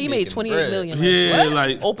 He made 28 million. Yeah,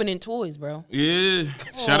 like opening toys, bro. Yeah,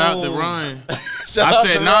 shout out to Ryan. I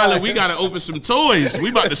said, Nyla, we gotta open some toys.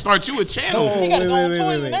 We about to start you a channel. He got his own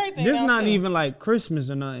toys and everything. This not even like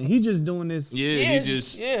Christmas or nothing. He just doing this. Yeah,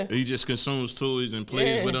 he just consumes toys and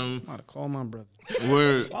plays with them. I'm about to call my brother.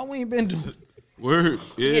 Word. Why we ain't been doing? Word.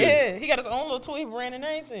 Yeah, he got his own little toy brand and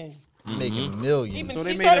everything. Making millions. So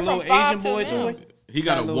they he made a started little from 5 Asian boy toy. He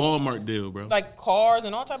got a Walmart deal, bro. Like cars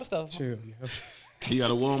and all type of stuff. Chill. He got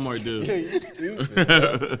a Walmart deal. You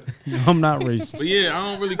stupid. I'm not racist. But yeah, I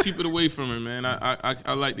don't really keep it away from her, man.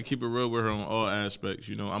 I like to keep it real with her on all aspects.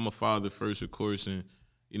 You know, I'm a father first, of course, and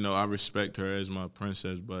you know I respect her as my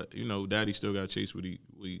princess. But you know, Daddy still got to chase what he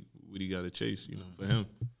got to chase. You know, for him.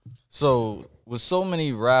 So, with so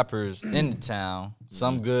many rappers in the town,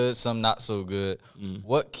 some good, some not so good,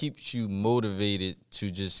 what keeps you motivated to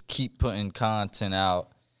just keep putting content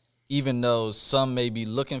out, even though some may be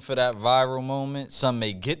looking for that viral moment, some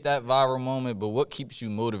may get that viral moment, but what keeps you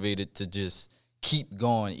motivated to just keep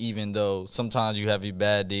going, even though sometimes you have your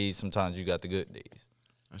bad days, sometimes you got the good days?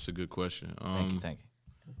 That's a good question. Thank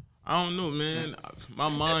you. I don't know, man. My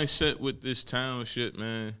mindset with this town shit,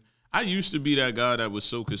 man. I used to be that guy that was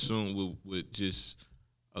so consumed with just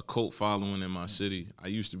a cult following in my city. I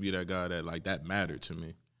used to be that guy that, like, that mattered to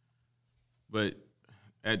me. But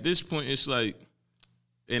at this point, it's like,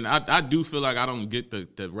 and I do feel like I don't get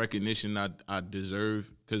the recognition I deserve,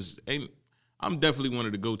 because I'm definitely one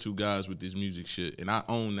of the go-to guys with this music shit, and I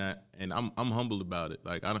own that, and I'm humble about it.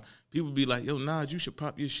 Like, people be like, yo, Nahj, you should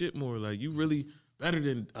pop your shit more. Like, you really better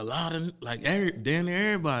than a lot of, like, damn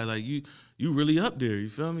near everybody. Like, you really up there, you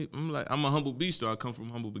feel me? I'm like, I'm a humble beast, though. I come from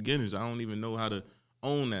humble beginnings. I don't even know how to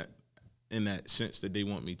own that in that sense that they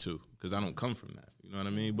want me to, because I don't come from that. You know what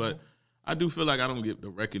I mean? But I do feel like I don't get the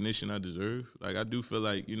recognition I deserve. Like, I do feel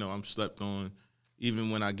like, you know, I'm slept on, even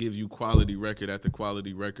when I give you quality record after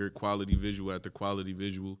quality record, quality visual after quality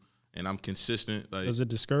visual, and I'm consistent. Like, does it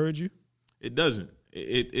discourage you? It doesn't.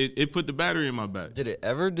 It put the battery in my back. Did it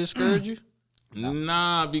ever discourage you? No.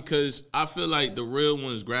 Nah, because I feel like the real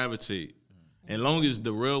ones gravitate. And long as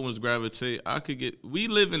the real ones gravitate, we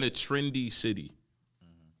live in a trendy city.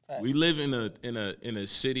 Right. We live in a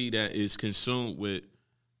city that is consumed with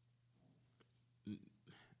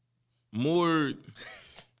more.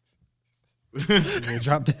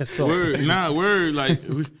 Drop that song. Word. Like,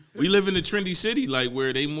 we live in a trendy city, like,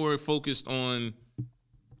 where they more focused on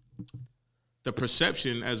the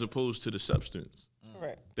perception as opposed to the substance.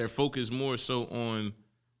 Correct. They're focused more so on,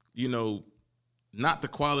 you know, not the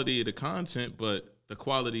quality of the content, but the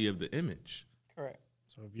quality of the image. Correct.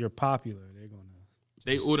 So if you're popular,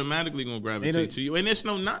 they automatically gonna gravitate to you. And it's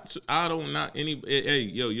I don't not any. Hey,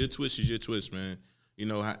 yo, your twist is your twist, man. You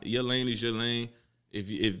know, your lane is your lane.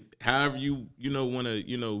 If however you want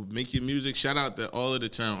to make your music, shout out to all of the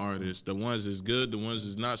town artists, the ones that's good, the ones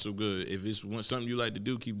that's not so good. If it's something you like to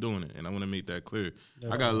do, keep doing it. And I want to make that clear.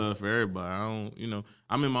 Definitely. I got love for everybody. I don't,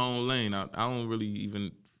 I'm in my own lane. I don't really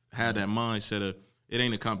even have that mindset of it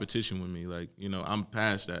ain't a competition with me. Like, I'm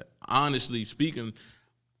past that. Honestly speaking,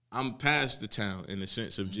 I'm past the town in the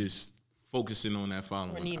sense of just focusing on that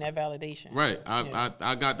following. Or needing that validation. Right.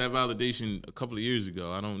 I got that validation a couple of years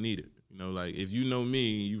ago. I don't need it. Like if you know me,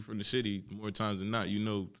 you from the city, more times than not,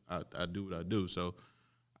 I do what I do. So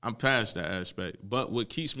I'm past that aspect. But what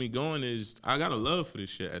keeps me going is I got a love for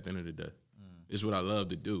this shit at the end of the day. It's what I love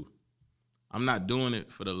to do. I'm not doing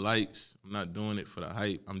it for the likes. I'm not doing it for the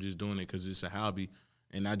hype. I'm just doing it because it's a hobby.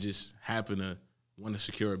 And I just happen to want to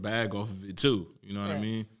secure a bag off of it too. You know what I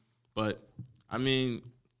mean? But,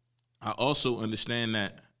 I also understand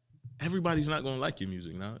that everybody's not going to like your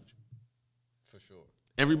music, Nahj. For sure.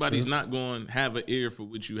 Everybody's not going to have an ear for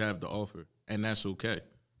what you have to offer, and that's okay.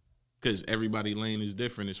 Because everybody's lane is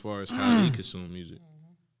different as far as how they consume music.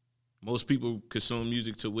 Most people consume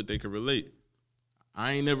music to what they can relate.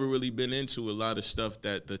 I ain't never really been into a lot of stuff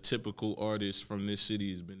that the typical artist from this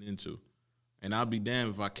city has been into. And I'll be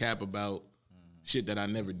damned if I cap about shit that I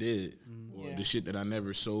never did or the shit that I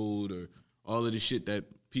never sold or all of the shit that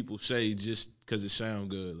people say just because it sound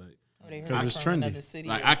good. Like, because it's trendy.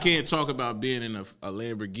 Like I can't talk about being in a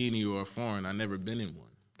Lamborghini or a foreign. I never been in one.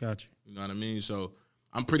 Gotcha. You know what I mean? So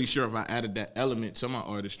I'm pretty sure if I added that element to my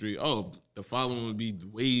artistry, the following would be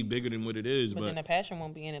way bigger than what it is. But then the passion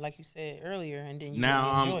won't be in it, like you said earlier, and then you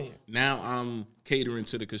now enjoy it. Now I'm catering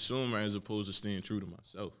to the consumer as opposed to staying true to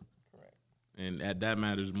myself. Correct. And that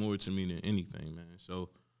matters more to me than anything, man. So,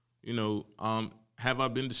 have I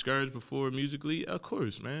been discouraged before musically? Of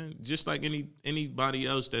course, man. Just like anybody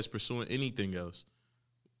else that's pursuing anything else,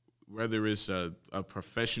 whether it's a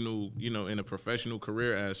professional, in a professional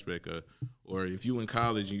career aspect, or if you in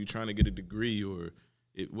college and you're trying to get a degree, or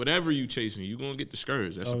whatever you chasing, you're gonna get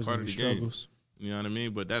discouraged. That's a part of the struggles. Game. You know what I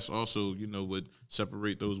mean? But that's also, what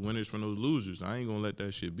separate those winners from those losers. I ain't gonna let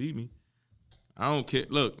that shit beat me. I don't care.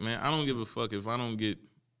 Look, man, I don't give a fuck if I don't get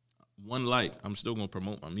one like. I'm still gonna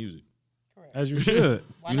promote my music. As you should.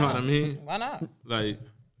 You know what I mean? Why not? Like,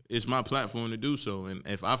 it's my platform to do so, and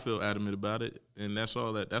if I feel adamant about it, then that's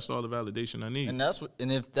all the validation I need.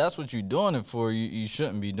 And if that's what you're doing it for, you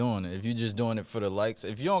shouldn't be doing it. If you're just doing it for the likes,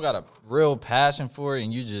 if you don't got a real passion for it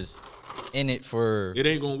and you just in it for it,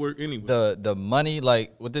 ain't gonna work anyway. The money,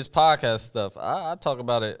 like with this podcast stuff, I talk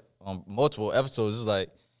about it on multiple episodes. It's like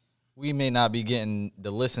we may not be getting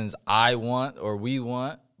the listens I want or we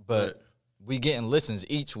want, but we getting listens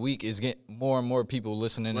each week. Is getting more and more people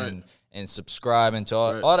listening and subscribing to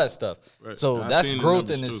all that stuff. Right. So that's growth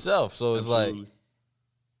in itself. So it's like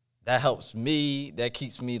that helps me. That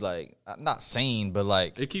keeps me like not sane, but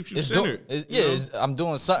like it keeps you centered. I'm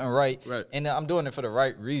doing something right, and I'm doing it for the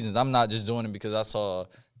right reasons. I'm not just doing it because I saw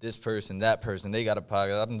this person, that person, they got a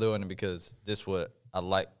podcast. I'm doing it because this what I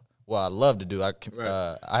like. Well, I love to do.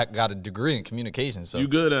 I got a degree in communication, so you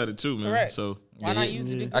good at it too, man. Correct. So why not use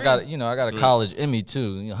the degree? I got a college Emmy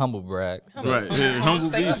too. Humble brag. Right, humble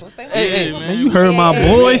beast. Hey, man, you heard my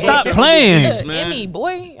boy. Stop playing, man. Emmy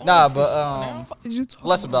boy. Nah, but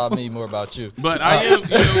less about me, more about you. But I am,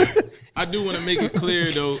 I do want to make it clear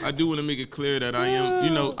though. I do want to make it clear that I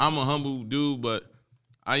am, I'm a humble dude, but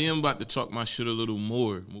I am about to talk my shit a little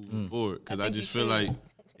more moving forward because I just feel like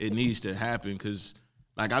it needs to happen because.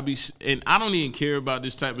 Like and I don't even care about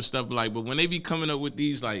this type of stuff. But when they be coming up with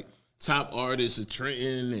these like top artists of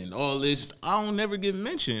Trenton and all this, I don't never get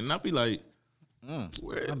mentioned. And I be like,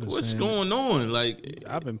 what's going on? Like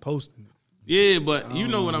I've been posting. Yeah, but you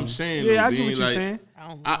know what I'm saying. Yeah, I get what you're saying.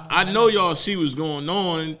 I know y'all see what's going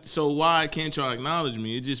on, so why can't y'all acknowledge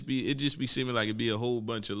me? It just be seeming like it be a whole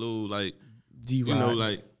bunch of little like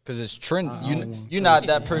like. Because it's trending. You're not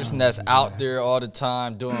that person that's out there all the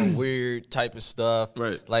time doing weird type of stuff.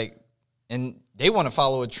 Right. Like, and they want to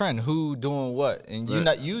follow a trend. Who doing what? And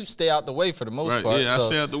you stay out the way for the most part. Yeah, I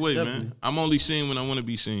stay out the way, man. I'm only seen when I want to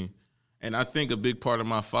be seen. And I think a big part of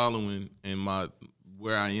my following and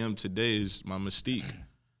where I am today is my mystique.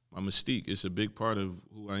 My mystique is a big part of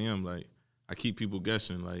who I am. Like, I keep people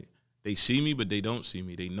guessing. Like, they see me, but they don't see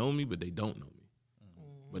me. They know me, but they don't know me.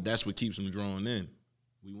 But that's what keeps them drawn in.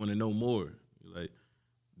 We want to know more. Like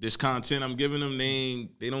this content I'm giving them,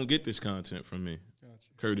 they don't get this content from me. Gotcha.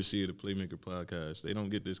 Courtesy of the Playmaker podcast. They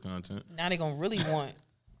don't get this content. Now they're gonna really want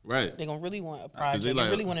They're gonna really want a project. They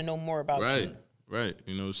really want to know more about you. Right.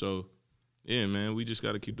 So yeah, man, we just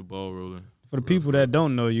got to keep the ball rolling. For the people that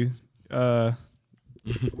don't know you, where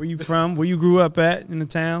you from? Where you grew up at in the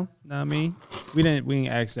town? Know what I mean? We didn't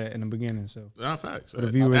ask that in the beginning, so. Nah, facts. For the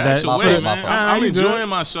viewers I'm enjoying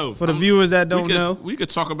myself. For the viewers that don't know, we could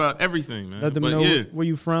talk about everything, man. Let them know where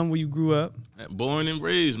you from, where you grew up. Born and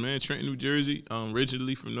raised, man, Trenton, New Jersey.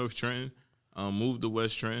 Originally from North Trenton. Moved to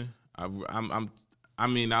West Trenton. I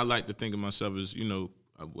like to think of myself as,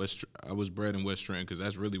 I was bred in West Trenton because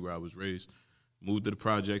that's really where I was raised. Moved to the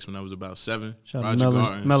projects when I was about 7. Shout out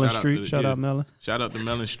to Mellon Street. Shout out Mellon. Shout out to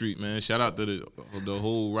Mellon Street, man. Shout out to the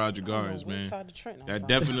whole Roger Gardens, man. That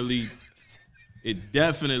definitely, it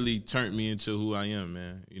definitely turned me into who I am,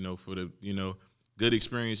 man. For the good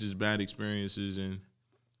experiences, bad experiences, and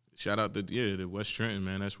shout out to the West Trenton,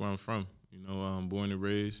 man. That's where I'm from. Born and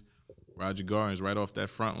raised. Roger Gardens, right off that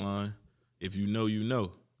front line. If you know, you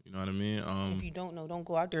know. You know what I mean? If you don't know, don't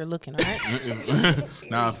go out there looking, all right?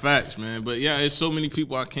 Nah, facts, man. But yeah, it's so many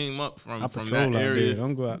people I came up from that area.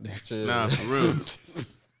 Don't go out there. Nah, for real. For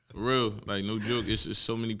real. Like, no joke. It's just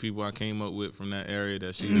so many people I came up with from that area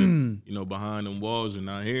that's either, behind them walls and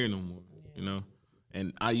not here no more,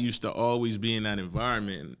 And I used to always be in that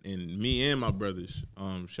environment. And me and my brothers,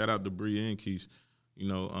 shout out to Bree and Keith,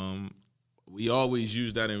 we always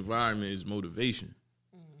use that environment as motivation.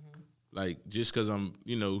 Like, just because I'm,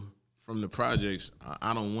 from the projects,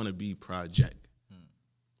 I don't want to be project.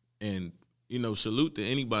 And, salute to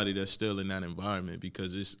anybody that's still in that environment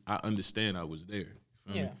because I understand I was there.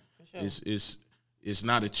 Yeah, for sure. It's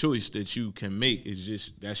not a choice that you can make. It's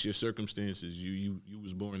just that's your circumstances. You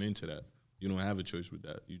was born into that. You don't have a choice with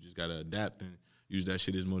that. You just got to adapt and use that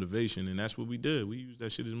shit as motivation. And that's what we did. We used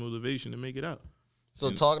that shit as motivation to make it out.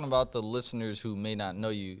 So talking about the listeners who may not know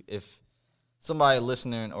you, if somebody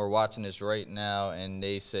listening or watching this right now and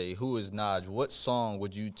they say, who is Nahj, what song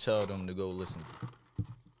would you tell them to go listen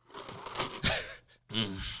to?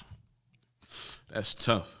 That's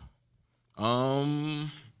tough.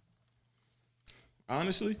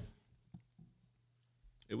 Honestly,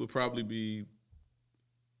 it would probably be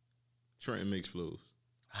Trenton Makes Flows.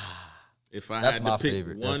 If I had to pick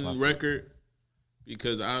one record,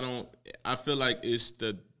 because I feel like it's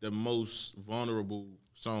the most vulnerable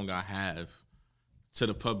song I have to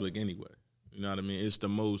the public anyway. You know what I mean? It's the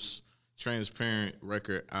most transparent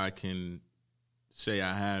record I can say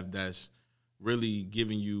I have that's really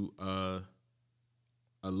giving you a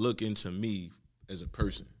look into me as a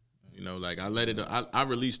person. I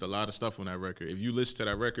released a lot of stuff on that record. If you listen to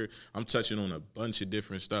that record, I'm touching on a bunch of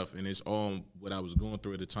different stuff, and it's all what I was going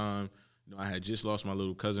through at the time. I had just lost my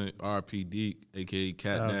little cousin, R.P. Deke, a.k.a.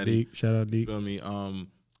 Cat Daddy. Shout out Deke. Feel me?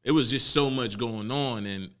 It was just so much going on,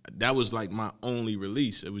 and that was like my only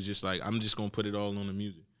release. It was just like, I'm just going to put it all on the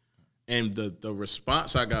music. And the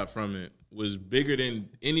response I got from it was bigger than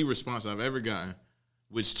any response I've ever gotten,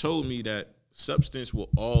 which told me that substance will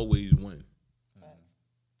always win.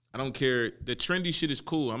 I don't care. The trendy shit is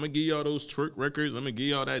cool. I'm going to give y'all those twerk records. I'm going to give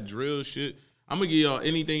y'all that drill shit. I'm going to give y'all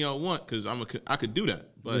anything y'all want because I could do that.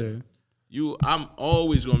 But I'm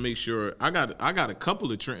always going to make sure. I got a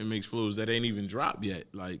couple of Trenton Makes Flows that ain't even dropped yet.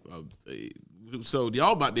 So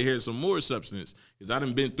y'all about to hear some more substance because I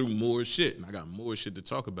done been through more shit and I got more shit to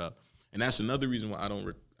talk about. And that's another reason why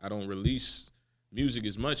I don't release music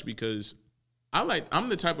as much because I'm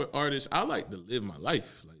the type of artist, I like to live my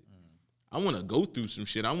life. Like, I want to go through some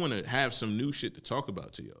shit. I want to have some new shit to talk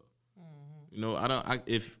about to y'all.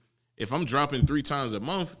 If I'm dropping 3 times a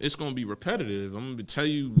month, it's going to be repetitive. I'm going to tell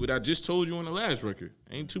you what I just told you on the last record.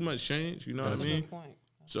 Ain't too much change, you know what I mean?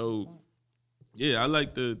 So, yeah, I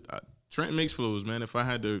like Trenton Makes Flows, man. If I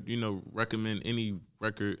had to, recommend any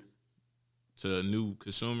record to a new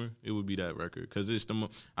consumer, it would be that record. Because it's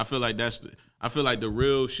I feel like the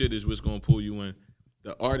real shit is what's going to pull you in.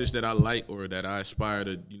 The artists that I like or that I aspire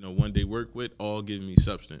to, one day work with all give me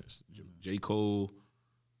substance. J. Cole,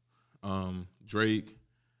 Drake,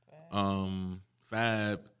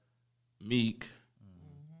 Fab, Meek,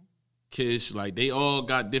 Kiss, like they all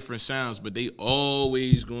got different sounds, but they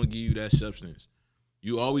always gonna give you that substance.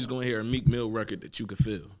 You always gonna hear a Meek Mill record that you can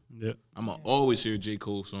feel. Yep. I'm gonna always hear a J.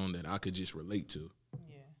 Cole song that I could just relate to.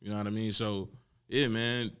 Yeah. You know what I mean? So yeah,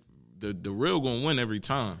 man, the real gonna win every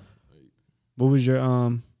time. What was your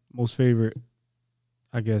most favorite,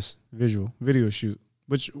 I guess, video shoot?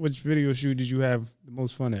 Which video shoot did you have the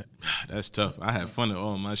most fun at? That's tough. I had fun at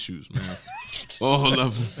all my shoots, man. All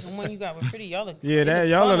of them. The one you got with Pretty, y'all look. Yeah,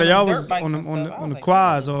 y'all was on the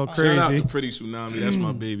quads all crazy. Shout out to Pretty Tsunami. That's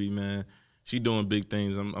my baby, man. She doing big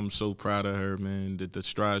things. I'm so proud of her, man. The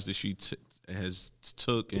strides that she has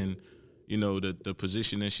took, and the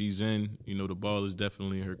position that she's in. The ball is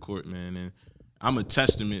definitely in her court, man. And I'm a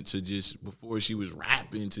testament to just before she was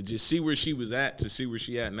rapping, to just see where she was at, to see where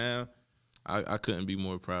she at now. I couldn't be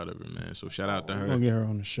more proud of her, man. So shout out to her. We'll get her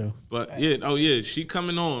on the show. But yeah, she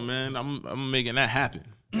coming on, man. I'm making that happen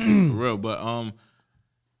for real. But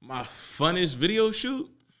my funnest video shoot,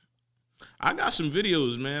 I got some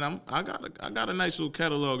videos, man. I got a nice little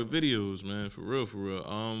catalog of videos, man. For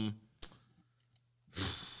real.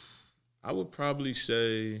 I would probably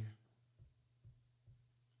say.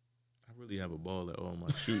 I really have a ball at all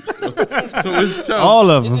my shoots. So it's tough.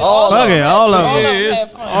 All of them. All of them. All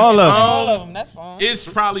of them. That's fine. It's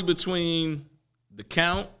probably between The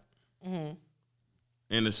Count and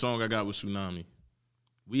the song I got with Tsunami.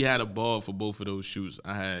 We had a ball for both of those shoots.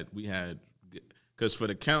 Because for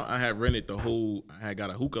The Count, I had rented I had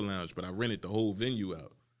got a hookah lounge, but I rented the whole venue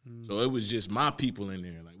out. So it was just my people in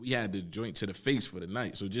there. Like, we had the joint to the face for the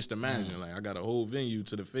night. So just imagine, like, I got a whole venue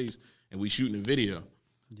to the face, and we shooting a video.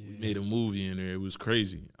 Yeah. We made a movie in there. It was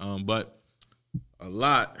crazy. But a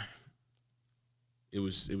lot, it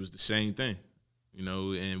was the same thing, you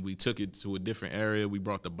know, and we took it to a different area. We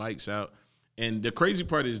brought the bikes out. And the crazy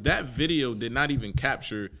part is that video did not even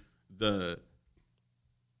capture the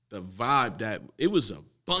vibe that it was a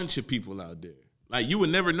bunch of people out there. Like, you would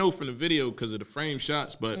never know from the video because of the frame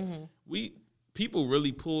shots, but people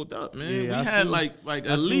really pulled up, man. Yeah, we had like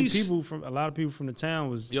at least a lot of people from the town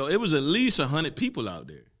was. It was at least 100 people out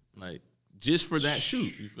there, like, just for that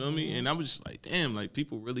shoot. You feel me? And I was just like, damn, like,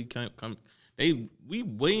 people really can't come. We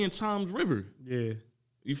way in Tom's River. Yeah.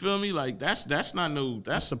 You feel me? Like, that's not no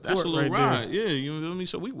that's a little right ride. there. Yeah, you know what I mean?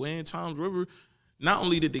 So we way in Tom's River. Not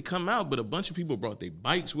only did they come out, but a bunch of people brought their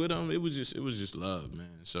bikes with them. It was just love,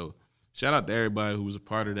 man. So shout out to everybody who was a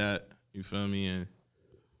part of that. You feel me? And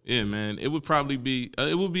yeah, man, it would probably be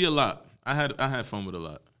a lot. I had fun with a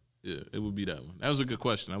lot. Yeah, it would be that one. That was a good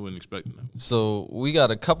question. I wasn't expecting that one. So we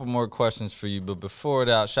got a couple more questions for you, but before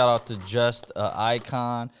that, shout out to Just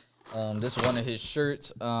Icon. This is one of his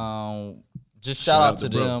shirts. Just shout out to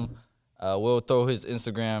them. We'll throw his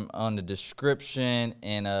Instagram on the description,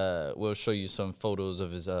 and we'll show you some photos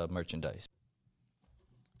of his merchandise.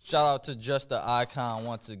 Shout out to Just the Icon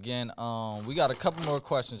once again. We got a couple more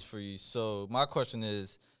questions for you. So my question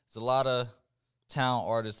is, there's a lot of town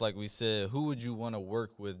artists, like we said. Who would you want to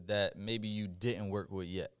work with that maybe you didn't work with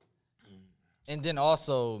yet? And then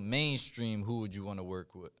also mainstream, who would you want to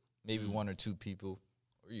work with? Maybe one or two people,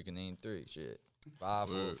 or you can name three. Shit.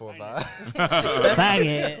 5, 4, 5.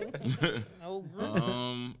 No group.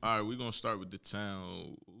 All right, we're gonna start with the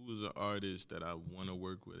town. Who's an artist that I want to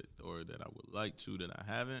work with, or that I would like to that I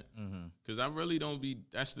haven't? Because I really don't be.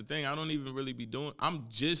 That's the thing. I don't even really be doing. I'm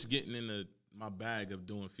just getting in my bag of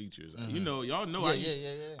doing features. You know, y'all know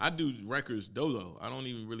I do records dolo. I don't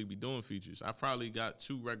even really be doing features. I probably got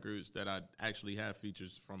 2 records that I actually have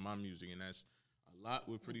features from my music, and that's a lot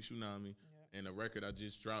with Pretty Tsunami. And a record I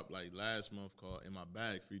just dropped like last month called In My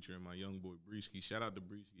Bag featuring my young boy Breeski. Shout out to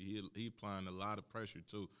Breeski. He applying a lot of pressure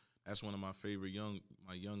too. That's one of my favorite young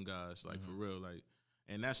guys, like for real. Like,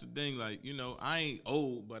 and that's the thing, like, you know, I ain't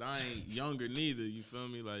old, but I ain't younger neither. You feel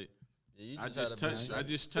me? Like, I just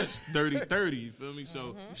touched 30, you feel me?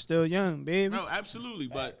 So You're still young, baby. No, absolutely.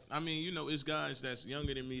 But I mean, you know, it's guys that's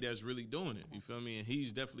younger than me that's really doing it. You feel me? And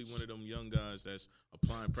he's definitely one of them young guys that's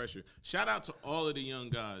applying pressure. Shout out to all of the young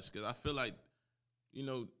guys, because I feel like, you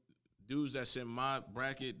know, dudes that's in my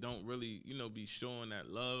bracket don't really, you know, be showing that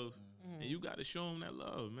love. And you got to show them that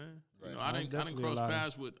love, man. Right. You know, I didn't cross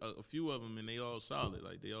paths with a few of them, and they all solid.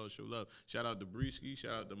 Like, they all show love. Shout out to Breeski.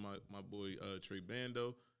 Shout out to my boy Trey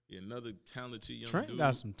Bando. Yeah, another talented young Trent dude.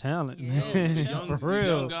 got some talent, man. For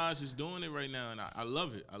real. Young guys is doing it right now, and I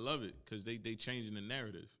love it. I love it because they changing the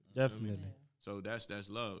narrative. Definitely. So that's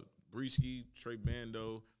love. Breeski, Trey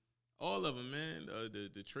Bando, all of them, man.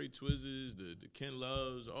 The Trey Twizzers, the Ken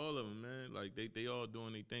Loves, all of them, man. Like, they all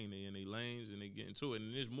doing their thing. They in their lanes and they getting to it.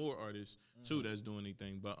 And there's more artists too that's doing their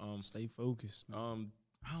thing. But stay focused, man.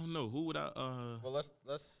 I don't know. Who would I Well,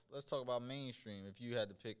 let's talk about mainstream. If you had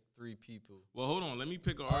to pick 3 people. Well, hold on. Let me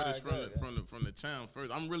pick an artist from the town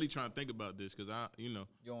first. I'm really trying to think about this because you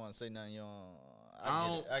don't want to say nothing.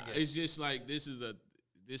 I get it. It's just like this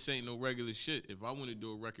ain't no regular shit. If I want to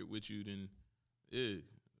do a record with you, then yeah,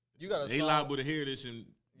 you got they liable to hear this and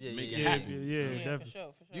make it happen. Yeah, definitely. For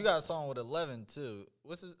sure. You got a song with 11 too.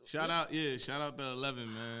 What's his? Shout out to 11,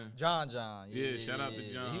 man. John. Yeah, shout out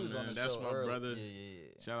to John, He was man. on the That's show my early. brother. Yeah.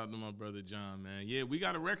 Shout out to my brother John, man. Yeah, we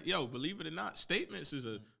got a record. Yo, believe it or not, Statements is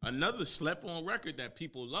another slept-on record that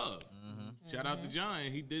people love. Shout out to John.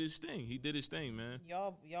 He did his thing. Man.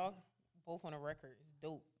 Y'all both on a record is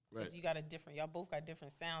dope. Right. Y'all both got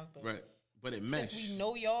different sounds, but right. But it since meshed. we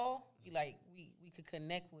know y'all, we could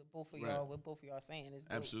connect with both of y'all. What both of y'all saying is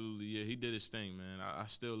dope. Absolutely, yeah. He did his thing, man. I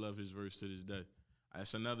still love his verse to this day.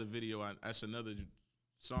 That's another video. That's another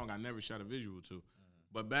song I never shot a visual to.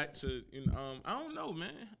 But back to I don't know, man.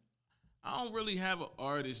 I don't really have an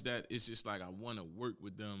artist that it's just like I want to work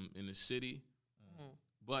with them in the city,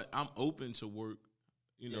 but I'm open to work.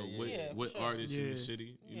 With sure. artists in the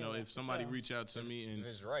city. You know, if somebody sure. reach out to me and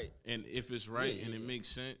if it's right, and if it's right and it makes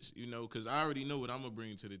sense, because I already know what I'm gonna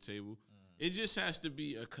bring to the table. It just has to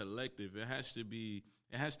be a collective. It has to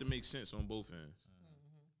make sense on both ends.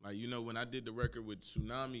 Like, when I did the record with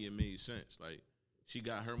Tsunami, it made sense. Like, she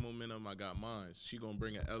got her momentum, I got mine. She gonna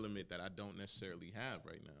bring an element that I don't necessarily have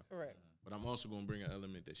right now. Correct. But I'm also gonna bring an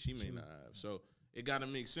element that she may not have. So it gotta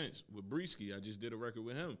make sense. With Breeski, I just did a record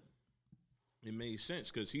with him. It made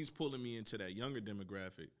sense because he's pulling me into that younger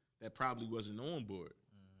demographic that probably wasn't on board.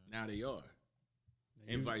 Now they are.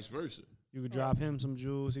 And vice versa. You could drop him some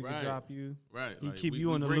jewels. He could drop you. Right. He keep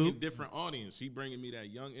you in the bringing loop. Different audience. He bringing me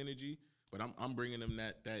that young energy, but I'm bringing him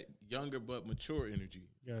that younger but mature energy.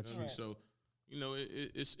 Gotcha. Right. So,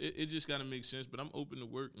 it just got to make sense. But I'm open to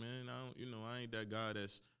work, man. I ain't that guy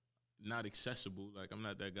that's not accessible. Like, I'm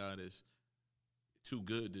not that guy that's too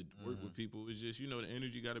good to work with people. It's just, the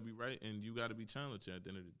energy got to be right, and you got to be talented at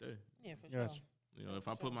the end of the day. Yeah, for sure. If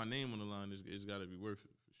I put my name on the line, it's got to be worth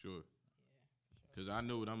it, for sure. Because I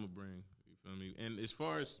know what I'm going to bring, you feel me? And as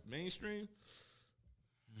far as mainstream,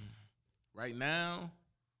 right now,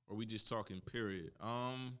 or we just talking period?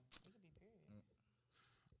 I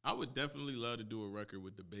would definitely love to do a record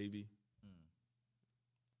with the baby.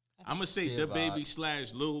 I'm going to say the baby /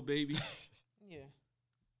 Lil Baby. Yeah.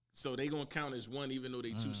 So they gonna count as one, even though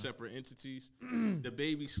they two separate entities. The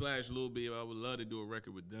baby / Lil Baby, I would love to do a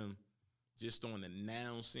record with them, just on the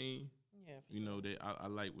now scene. Yeah, I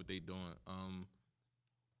like what they doing.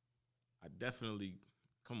 I definitely,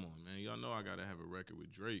 come on, man, y'all know I gotta have a record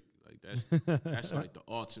with Drake. Like that's like the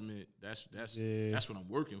ultimate. That's what I'm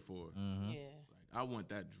working for. Yeah. Like, I want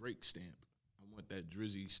that Drake stamp. I want that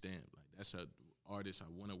Drizzy stamp. Like, that's an artist I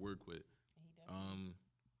want to work with.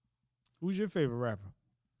 Who's your favorite rapper?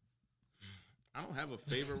 I don't have a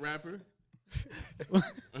favorite rapper.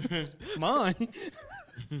 Mine.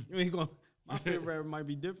 My favorite rapper might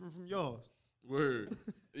be different from yours. Word.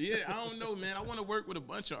 Yeah, I don't know, man. I want to work with a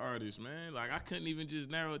bunch of artists, man. Like, I couldn't even just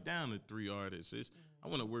narrow it down to 3 artists. I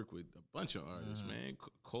want to work with a bunch of artists, man.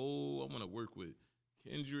 Cole. I want to work with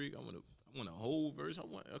Kendrick. I want a whole verse. I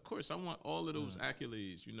want all of those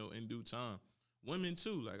accolades, in due time. Women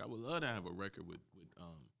too. Like, I would love to have a record with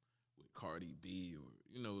Cardi B, or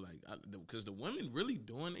because the women really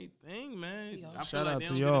doing their thing, man. I feel like they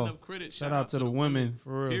don't get enough credit. Shout out to the women,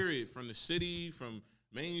 for real. Period. From the city, from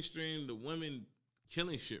mainstream, the women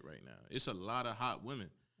killing shit right now. It's a lot of hot women.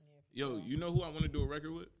 Yeah, yo, you know who I want to do a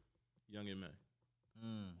record with? Young and May.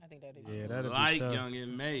 I think that'd be tough. Like Young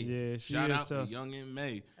and May. Yeah, shout out tough. to Young and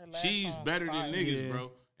May. She's better than niggas,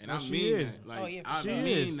 bro. And I mean that. Like, I sure.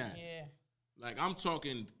 mean that. Yeah. Like, I'm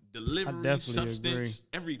talking delivery, substance,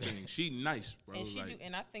 everything. She nice, bro. And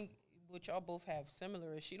and I think what y'all both have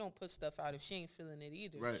similar is she don't put stuff out if she ain't feeling it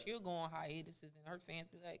either. Right. She'll go on hiatuses and her fans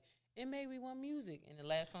be like, "It made me want music." And the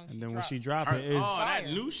last song and then when she drop it, it's that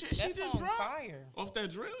new shit that she just dropped fire. Off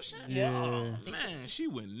that drill shit. Yeah. Oh, man, she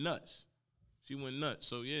went nuts.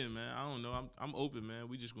 So yeah, man. I don't know. I'm open, man.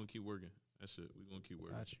 We just gonna keep working. That's it. We gonna keep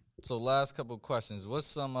working. Gotcha. So last couple of questions. What's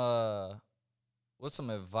some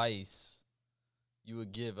advice you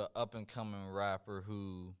would give an up and coming rapper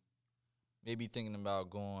who may be thinking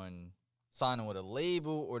about signing with a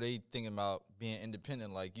label, or they thinking about being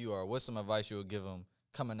independent like you are? What's some advice you would give them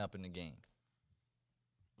coming up in the game?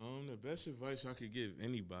 The best advice I could give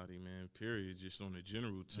anybody, man, period, just on a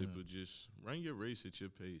general tip, of just run your race at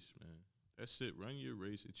your pace, man. That's it. Run your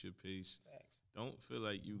race at your pace. Facts. Don't feel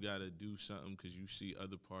like you got to do something because you see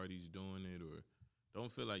other parties doing it, or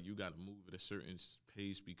don't feel like you got to move at a certain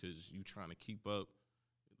pace because you trying to keep up.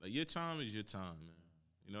 Like, your time is your time, man.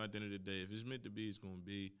 At the end of the day, if it's meant to be, it's going to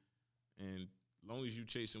be. And as long as you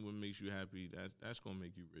chasing what makes you happy, that's going to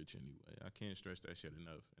make you rich anyway. I can't stress that shit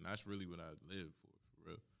enough. And that's really what I live for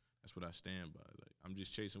real. That's what I stand by. Like, I'm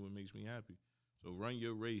just chasing what makes me happy. So run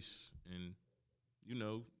your race. And,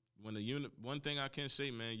 when one thing I can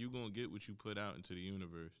say, man, you going to get what you put out into the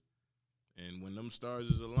universe. And when them stars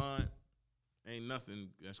is aligned, ain't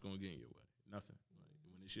nothing that's going to get in your way. Nothing.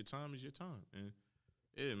 Like, when it's your time, it's your time. And,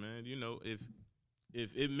 yeah, man,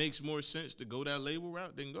 if it makes more sense to go that label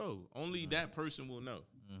route, then go. Only that person will know.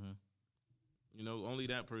 Only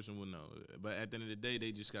that person will know. But at the end of the day,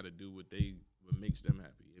 they just got to do what makes them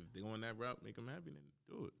happy. If they go on that route, make them happy, then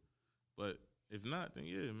do it. But if not, then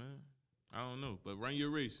yeah, man. I don't know, but run your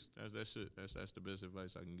race. That's it. That's the best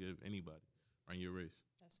advice I can give anybody. Run your race.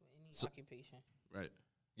 That's any occupation. Right.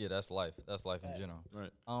 Yeah, that's life. That's life in general. Right.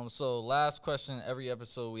 So last question. Every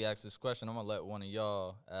episode we ask this question. I'm gonna let one of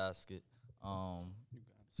y'all ask it. So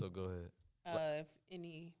go ahead. If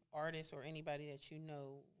any artist or anybody that you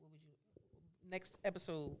know, what would you next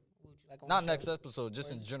episode? Would you like on Not the next show? episode,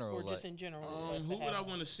 just in general. Or just in general. Who would I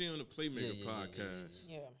want to see on the Playmaker podcast?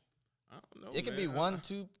 Yeah. I don't know. It could be 1,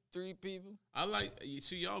 2, 3 people. I like you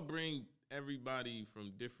see y'all bring everybody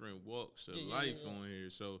from different walks of life on here,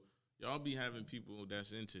 so y'all be having people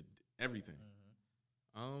that's into everything.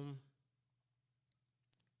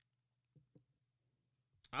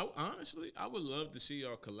 I would love to see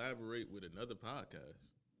y'all collaborate with another podcast.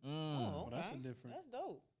 Oh, okay. That's a different. That's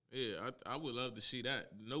dope. Yeah, I would love to see that.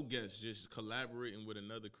 No guests, just collaborating with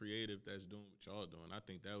another creative that's doing what y'all doing. I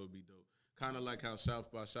think that would be dope. Kind of like how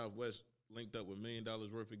South by Southwest linked up with $1 Million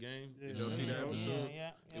Worth of Game. Did y'all see that episode?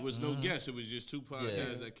 Yeah. It was no guests. It was just two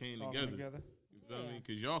podcasts that came together. You feel me?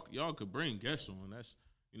 Because y'all could bring guests on. That's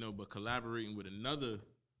but collaborating with another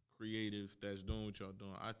creative that's doing what y'all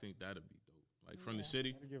doing, I think that'd be dope. Like from the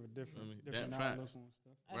city. Give a different that fact.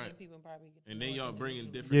 I think people probably get and then y'all bringing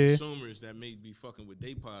different consumers that may be fucking with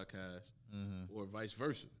their podcast or vice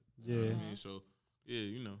versa. Yeah. You know what I mean? So,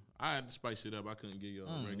 yeah, I had to spice it up. I couldn't give y'all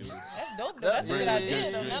a regular. That's dope. That's a good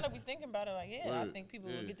idea. Yeah. Now that we thinking about it, I think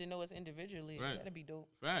people will get to know us individually. Right. That'd be dope.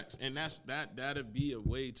 Facts. And that'd be a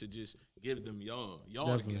way to just give them y'all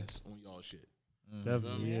the guests on y'all shit.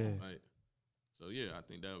 Definitely, yeah. Like, so, yeah, I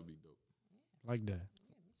think that would be dope. Like that.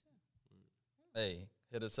 Hey,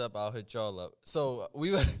 hit us up. I'll hit y'all up. So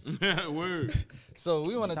we Word. So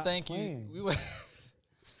we want to Stop thank playing. you.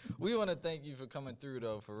 We want to thank you for coming through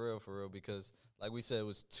though, for real, because like we said, it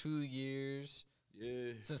was 2 years.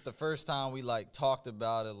 Yeah. Since the first time we talked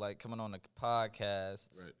about it, coming on the podcast.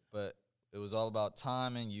 Right. But it was all about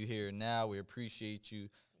timing. You here now. We appreciate you.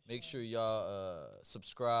 Make sure y'all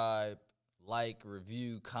subscribe,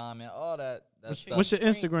 review, comment, all that stuff. What's your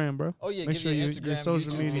Instagram, bro? Oh yeah, Make give sure your your Instagram,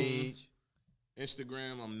 social YouTube media page.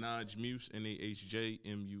 Instagram, I'm Nahj Muse,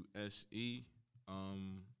 NAHJMUSE.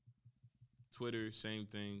 Twitter, same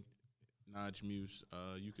thing, Nahj Muse.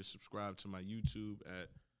 You can subscribe to my YouTube at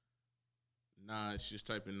Nahj. Just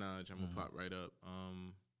type in Nahj. I'm going to pop right up.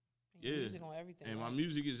 Yeah. Music on everything. And my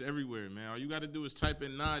music is everywhere, man. All you got to do is type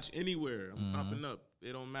in Nahj anywhere. I'm popping up.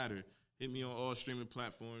 It don't matter. Hit me on all streaming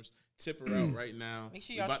platforms. Tip her out right now. Make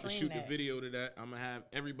sure y'all about to shoot that. the video to that. I'm going to have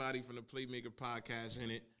everybody from the Playmaker podcast in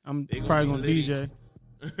it. I'm probably going to DJ.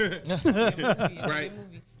 Right.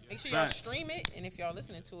 Make sure y'all stream it, and if y'all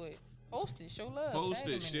listening to it, post it, show love. Post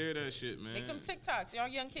it, share that shit, man. Make some TikToks. Y'all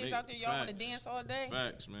young kids out there, y'all want to dance all day.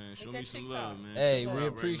 Facts, man. Show me some love, man. Hey, we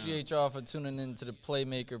appreciate y'all for tuning in to the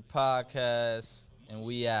Playmaker podcast, and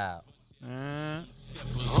we out.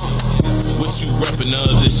 What you reppin' the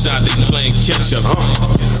other side, they playing catch up.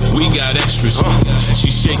 We got extras.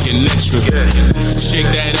 She shaking extra. Shake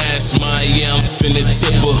that ass, my I'm finna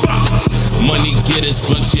tip her. Money getters,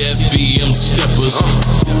 bunch of FBM steppers.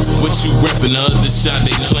 What you reppin' the other side,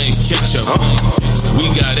 they playing catch up. We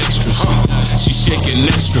got extras. She shaking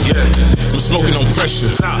extra. I'm smoking on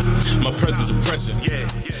pressure. My presence oppressive.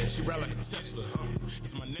 She ride like a Tesla.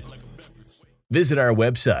 It's my neck like a beverage. Visit our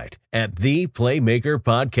website at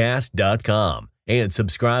theplaymakerpodcast.com and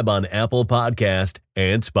subscribe on Apple Podcast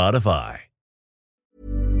and Spotify.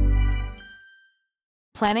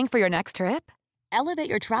 Planning for your next trip? Elevate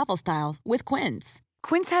your travel style with Quince.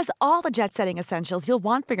 Quince has all the jet-setting essentials you'll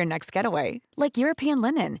want for your next getaway, like European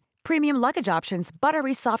linen, premium luggage options,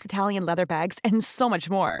 buttery soft Italian leather bags, and so much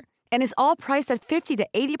more. And is all priced at 50 to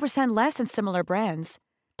 80% less than similar brands.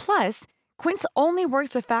 Plus, Quince only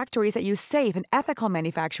works with factories that use safe and ethical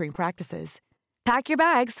manufacturing practices. Pack your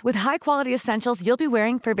bags with high-quality essentials you'll be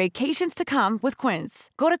wearing for vacations to come with Quince.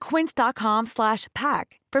 Go to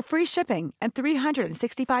quince.com/pack for free shipping and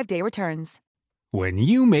 365-day returns. When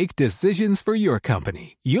you make decisions for your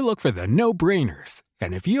company, you look for the no-brainers.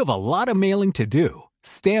 And if you have a lot of mailing to do,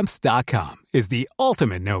 Stamps.com is the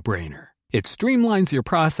ultimate no-brainer. It streamlines your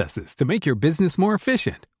processes to make your business more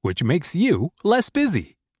efficient, which makes you less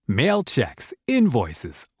busy. Mail checks,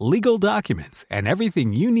 invoices, legal documents, and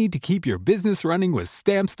everything you need to keep your business running with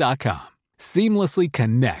Stamps.com. Seamlessly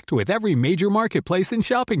connect with every major marketplace and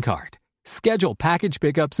shopping cart. Schedule package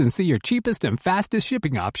pickups and see your cheapest and fastest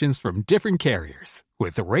shipping options from different carriers.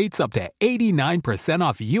 With rates up to 89%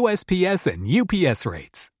 off USPS and UPS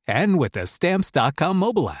rates. And with the Stamps.com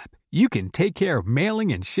mobile app, you can take care of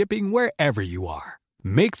mailing and shipping wherever you are.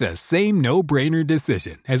 Make the same no-brainer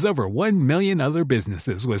decision as over 1 million other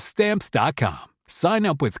businesses with Stamps.com. Sign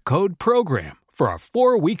up with code PROGRAM for a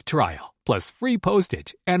 4-week trial. plus free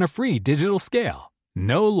postage and a free digital scale.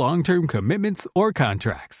 No long-term commitments or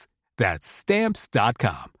contracts. That's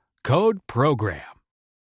Stamps.com. Code PROGRAM.